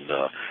in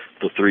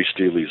the three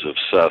steles of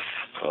Seth,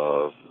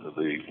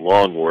 the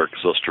long work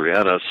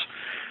Zostrianus,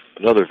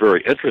 another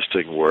very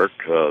interesting work,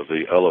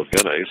 the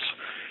Allogenes,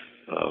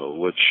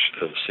 which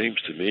seems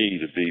to me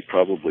to be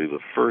probably the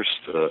first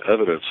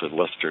evidence in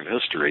Western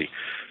history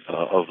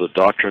of the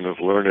doctrine of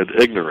learned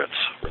ignorance,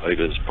 right,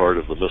 as part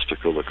of the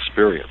mystical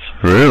experience.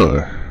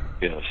 Really?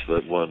 Yes,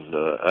 that one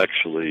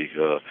actually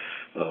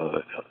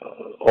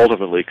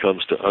ultimately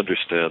comes to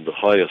understand the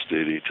highest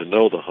deity, to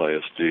know the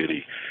highest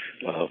deity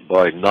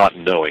by not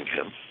knowing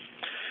him.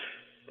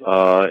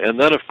 And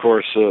then, of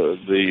course,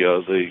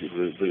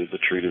 the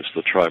treatise,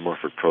 the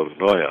Trimorphic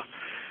Protonoia,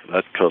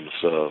 that comes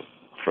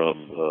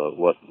from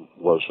what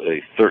was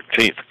a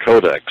 13th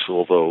codex,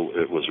 although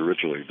it was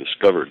originally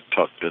discovered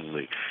tucked in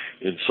the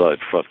inside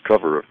front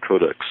cover of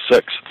Codex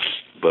 6,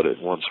 but it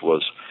once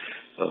was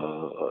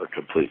a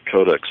complete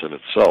codex in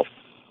itself.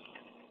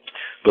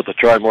 But the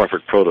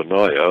Trimorphic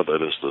Protonoia,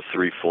 that is the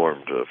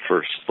three-formed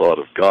first thought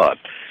of God,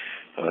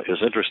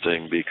 is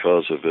interesting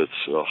because of its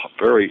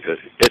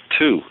it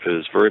too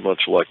is very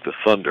much like the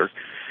thunder,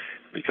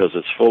 because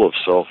it's full of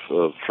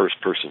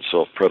first-person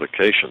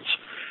self-predications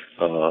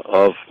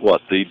of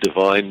what? The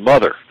Divine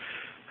Mother,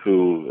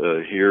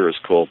 who here is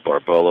called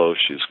Barbelo.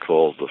 She's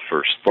called the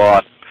first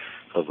thought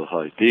of the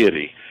high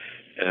deity,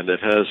 and it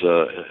has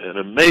an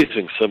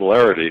amazing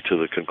similarity to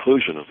the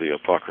conclusion of the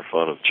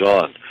Apocryphon of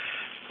John,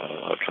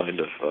 a kind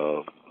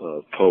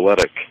of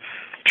poetic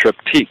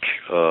triptych,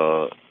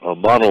 a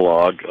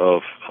monologue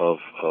of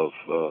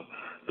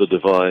the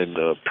divine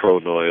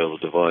pronoia,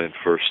 the divine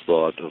first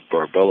thought of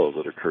Barbelo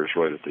that occurs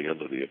right at the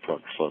end of the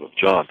Apocryphon of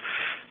John.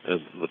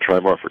 And the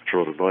Trimorphic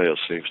Protonoia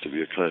seems to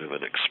be a kind of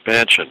an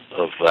expansion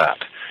of that.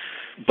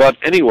 But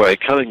anyway,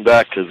 coming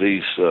back to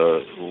these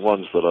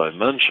ones that I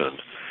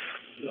mentioned,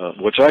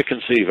 which I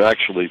conceive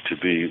actually to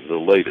be the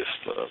latest.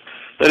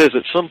 That is,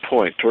 at some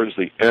point towards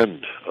the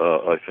end,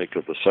 I think,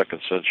 of the 2nd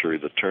century,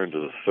 the turn to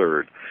the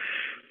 3rd,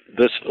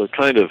 this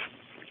kind of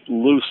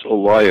loose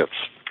alliance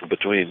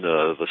between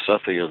the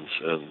Sethians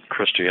and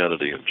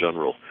Christianity in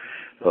general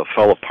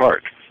fell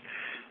apart,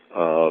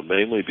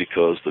 mainly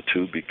because the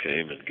two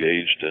became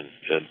engaged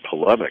in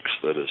polemics.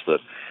 That is,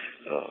 that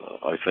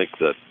I think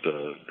that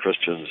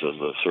Christians and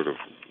the sort of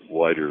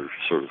wider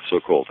sort of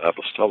so-called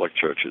apostolic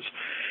churches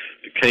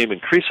came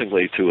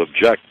increasingly to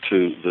object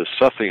to the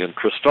Sethian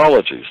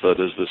Christologies, that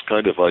is, this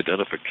kind of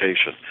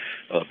identification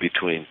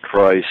between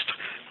Christ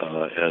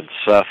and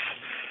Seth.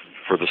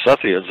 For the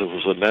Sethians, it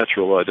was a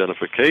natural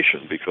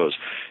identification because,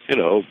 you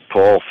know,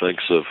 Paul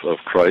thinks of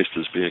Christ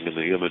as being in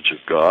the image of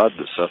God.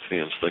 The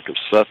Sethians think of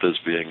Seth as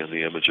being in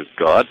the image of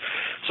God.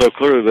 So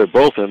clearly they're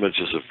both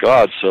images of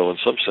God, so in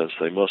some sense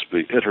they must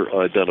be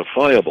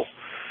inter-identifiable.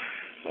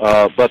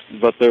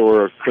 But there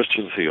were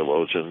Christian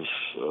theologians,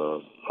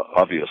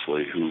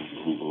 obviously,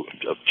 who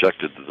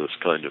objected to this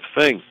kind of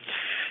thing.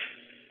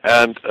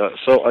 And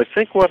so I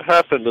think what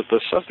happened that the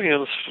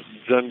Sethians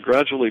then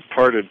gradually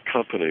parted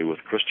company with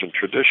Christian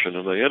tradition,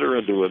 and they enter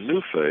into a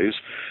new phase,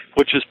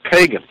 which is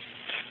pagan.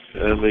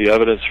 And the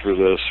evidence for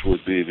this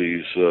would be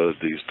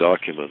these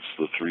documents,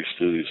 the three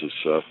studies of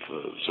Seth,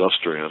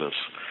 Zostrianus,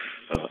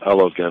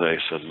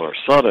 Allogenes, and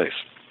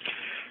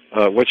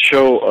Marsanes, which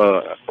show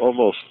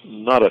almost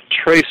not a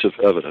trace of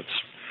evidence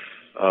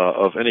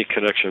of any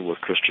connection with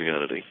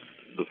Christianity.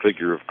 The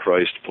figure of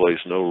Christ plays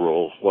no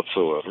role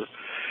whatsoever.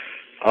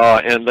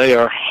 And they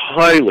are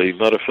highly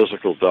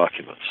metaphysical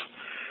documents.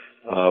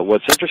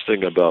 What's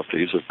interesting about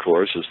these, of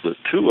course, is that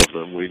two of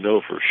them we know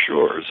for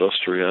sure,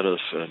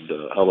 Zostrianus and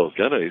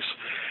Allogenes,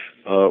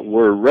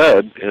 were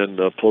read in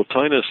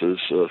Plotinus's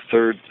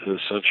 3rd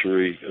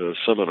century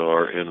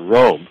seminar in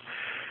Rome,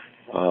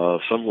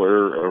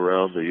 somewhere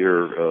around the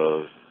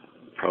year,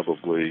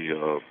 probably,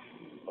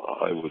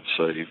 I would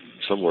say,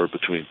 somewhere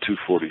between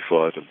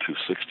 245 and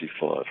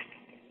 265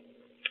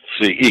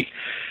 CE.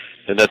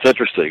 And that's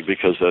interesting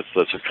because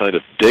that's a kind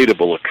of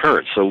datable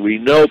occurrence. So we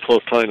know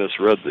Plotinus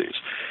read these.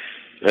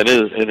 And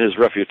in his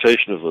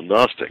refutation of the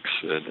Gnostics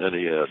in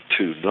Ennead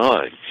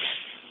 2:9,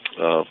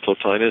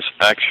 Plotinus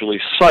actually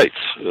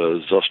cites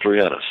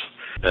Zostrianus.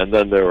 And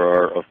then there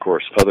are, of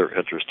course, other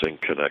interesting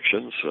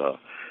connections.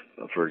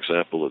 For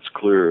example, it's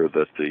clear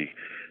that the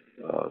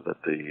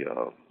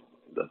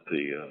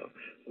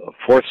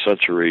 4th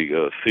century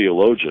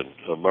theologian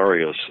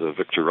Marius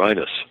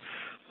Victorinus,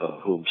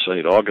 whom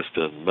St.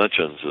 Augustine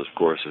mentions, of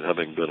course, as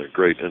having been a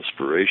great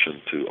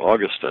inspiration to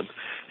Augustine.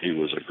 He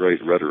was a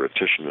great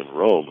rhetorician in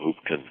Rome who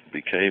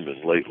became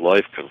in late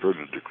life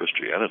converted to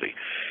Christianity.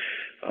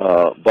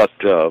 But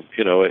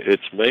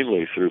it's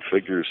mainly through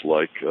figures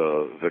like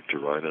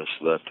Victorinus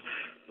that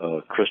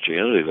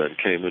Christianity then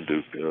came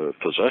into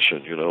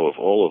possession, of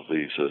all of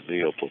these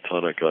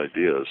Neoplatonic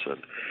ideas.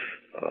 And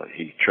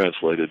he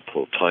translated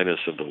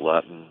Plotinus into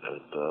Latin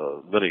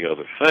and many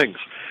other things.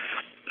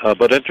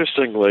 But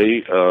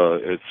interestingly,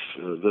 it's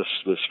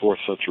this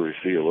 4th century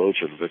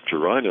theologian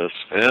Victorinus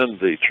and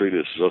the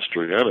treatise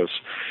Zostrianus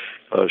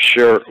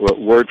share,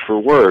 word for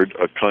word,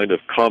 a kind of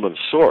common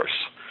source,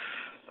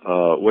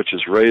 which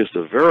has raised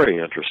a very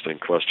interesting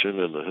question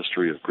in the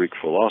history of Greek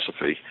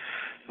philosophy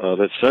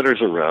that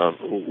centers around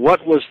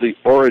what was the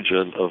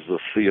origin of the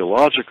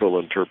theological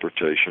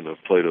interpretation of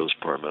Plato's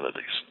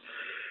Parmenides.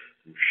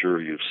 I'm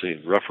sure you've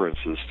seen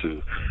references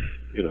to,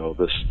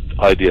 this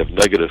idea of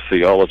negative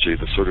theology,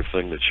 the sort of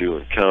thing that you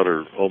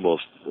encounter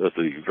almost at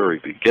the very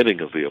beginning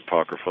of the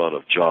Apocryphon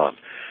of John.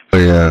 Oh,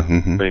 yeah.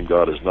 Mm-hmm. The same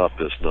God is not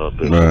this, not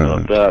this,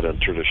 not that,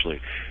 and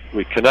traditionally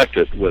we connect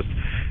it with,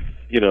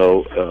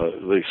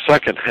 the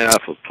second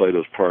half of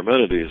Plato's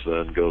Parmenides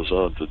then goes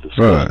on to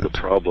discuss the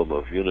problem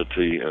of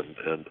unity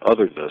and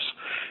otherness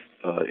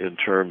in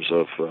terms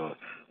of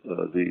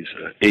these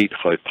 8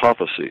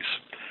 hypotheses.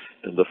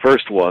 And the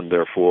first one,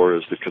 therefore,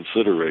 is the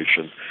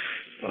consideration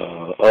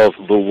of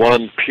the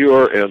one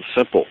pure and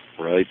simple,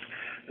 right,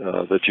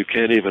 that you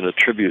can't even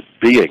attribute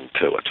being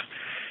to it,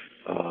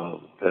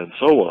 and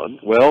so on.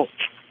 Well,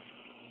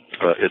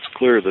 it's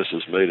clear this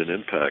has made an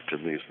impact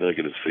in these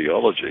negative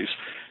theologies,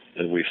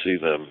 and we see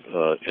them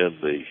in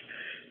the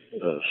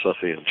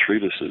Sethian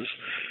treatises.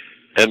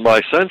 And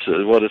my sense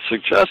is, what it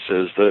suggests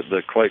is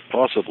that quite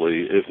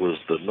possibly it was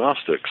the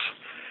Gnostics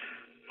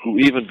who,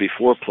 even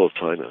before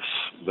Plotinus,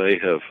 may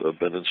have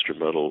been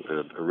instrumental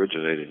in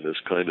originating this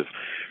kind of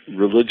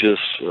religious,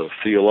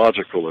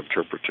 theological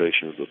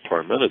interpretation of the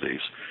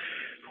Parmenides,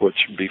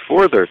 which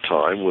before their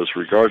time was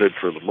regarded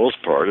for the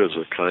most part as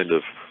a kind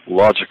of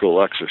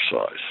logical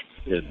exercise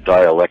in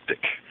dialectic.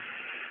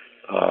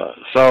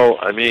 So,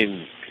 I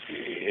mean,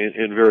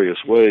 in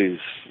various ways,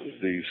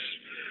 these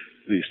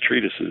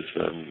treatises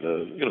then,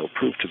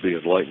 proved to be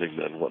enlightening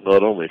then,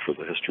 not only for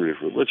the history of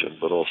religion,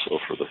 but also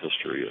for the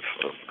history of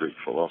Greek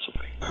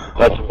philosophy.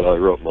 That's what I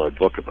wrote my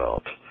book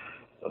about,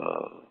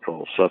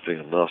 called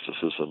Sethian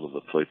Gnosticism and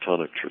the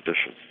Platonic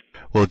Tradition.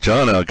 Well,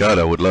 John, I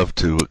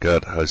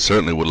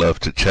certainly would love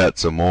to chat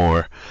some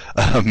more.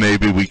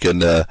 Maybe we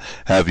can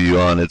have you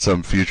on at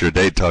some future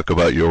date, talk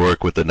about your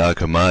work with the Nag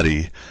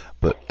Hammadi.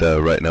 But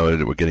right now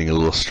we're getting a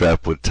little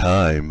strapped with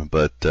time.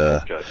 But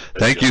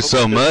thank you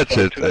so much.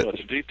 Too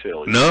much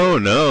detail.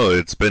 No,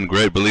 it's been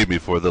great. Believe me,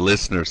 for the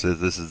listeners,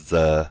 this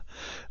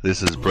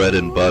is bread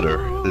and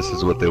butter. This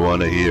is what they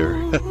want to hear.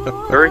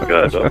 Very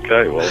good.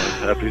 Okay, well,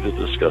 I'm happy to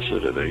discuss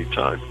it at any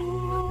time.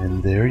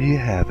 And there you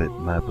have it,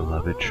 my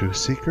beloved truth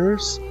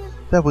seekers.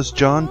 That was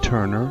John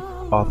Turner,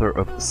 author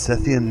of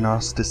Sethian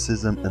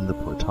Gnosticism and the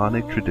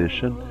Platonic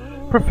Tradition,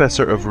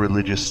 professor of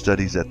religious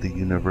studies at the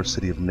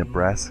University of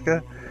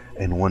Nebraska,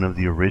 and one of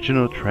the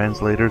original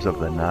translators of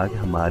the Nag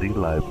Hammadi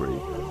Library,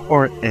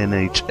 or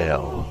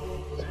NHL.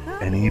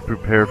 And he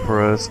prepared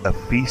for us a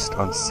feast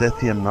on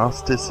Sethian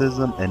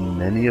Gnosticism and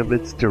many of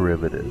its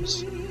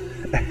derivatives.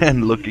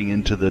 And looking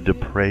into the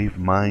depraved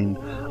mind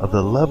of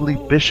the lovely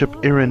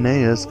Bishop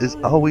Irenaeus is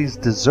always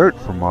dessert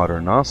for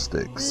modern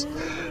Gnostics,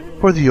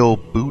 for the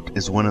old boot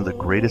is one of the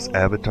greatest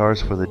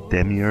avatars for the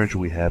demiurge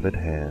we have at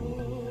hand.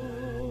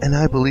 And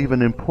I believe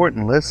an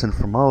important lesson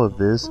from all of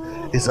this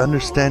is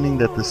understanding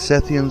that the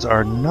Sethians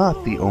are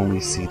not the only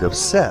seed of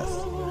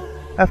Seth.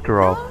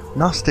 After all,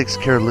 Gnostics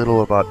care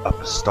little about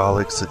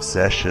apostolic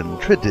succession,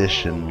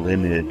 tradition,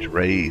 lineage,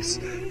 race,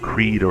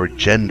 creed, or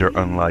gender,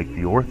 unlike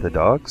the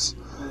Orthodox.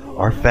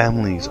 Our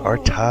families, our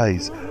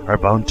ties, are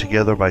bound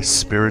together by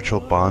spiritual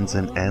bonds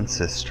and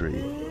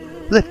ancestry.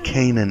 Let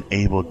Cain and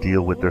Abel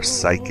deal with their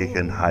psychic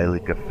and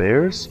hylic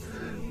affairs.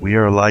 We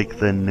are like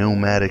the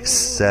nomadic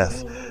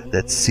Seth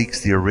that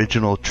seeks the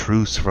original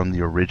truths from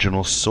the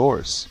original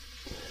source.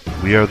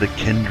 We are the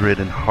kindred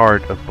and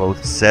heart of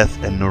both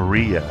Seth and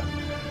Norea.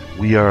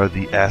 We are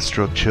the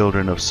astral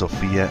children of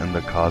Sophia and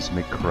the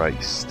cosmic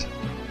Christ.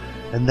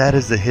 And that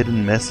is the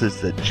hidden message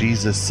that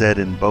Jesus said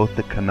in both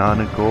the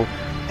canonical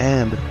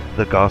and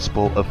the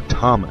Gospel of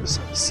Thomas,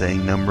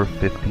 saying number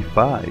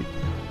 55.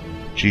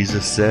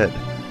 Jesus said,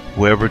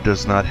 "Whoever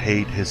does not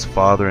hate his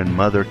father and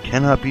mother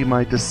cannot be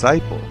my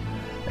disciple.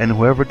 And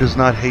whoever does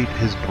not hate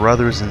his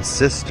brothers and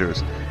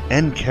sisters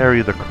and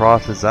carry the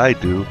cross as I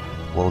do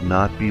will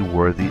not be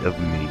worthy of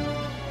me."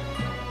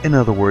 In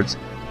other words,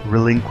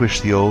 relinquish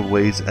the old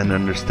ways and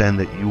understand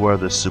that you are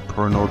the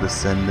supernal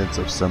descendants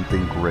of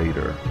something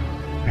greater.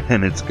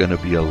 And it's going to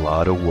be a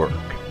lot of work.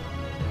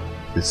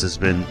 This has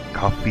been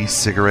Coffee,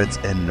 Cigarettes,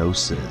 and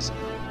Gnosis,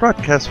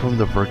 broadcast from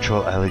the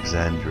virtual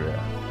Alexandria.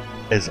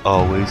 As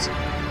always,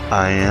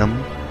 I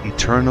am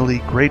eternally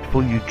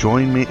grateful you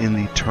joined me in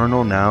the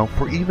eternal now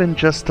for even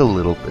just a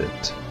little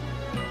bit.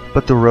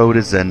 But the road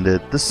is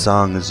ended, the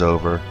song is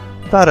over,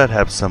 thought I'd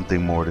have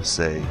something more to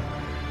say.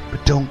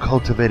 But don't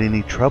cultivate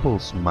any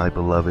troubles, my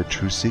beloved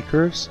truth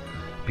seekers,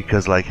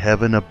 because like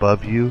heaven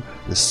above you,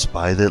 the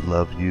spy that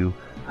loved you,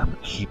 I'm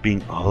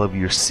keeping all of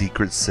your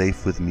secrets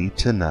safe with me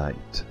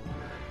tonight.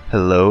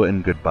 Hello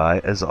and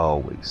goodbye as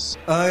always.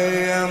 I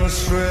am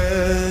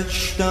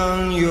stretched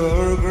on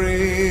your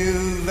grave.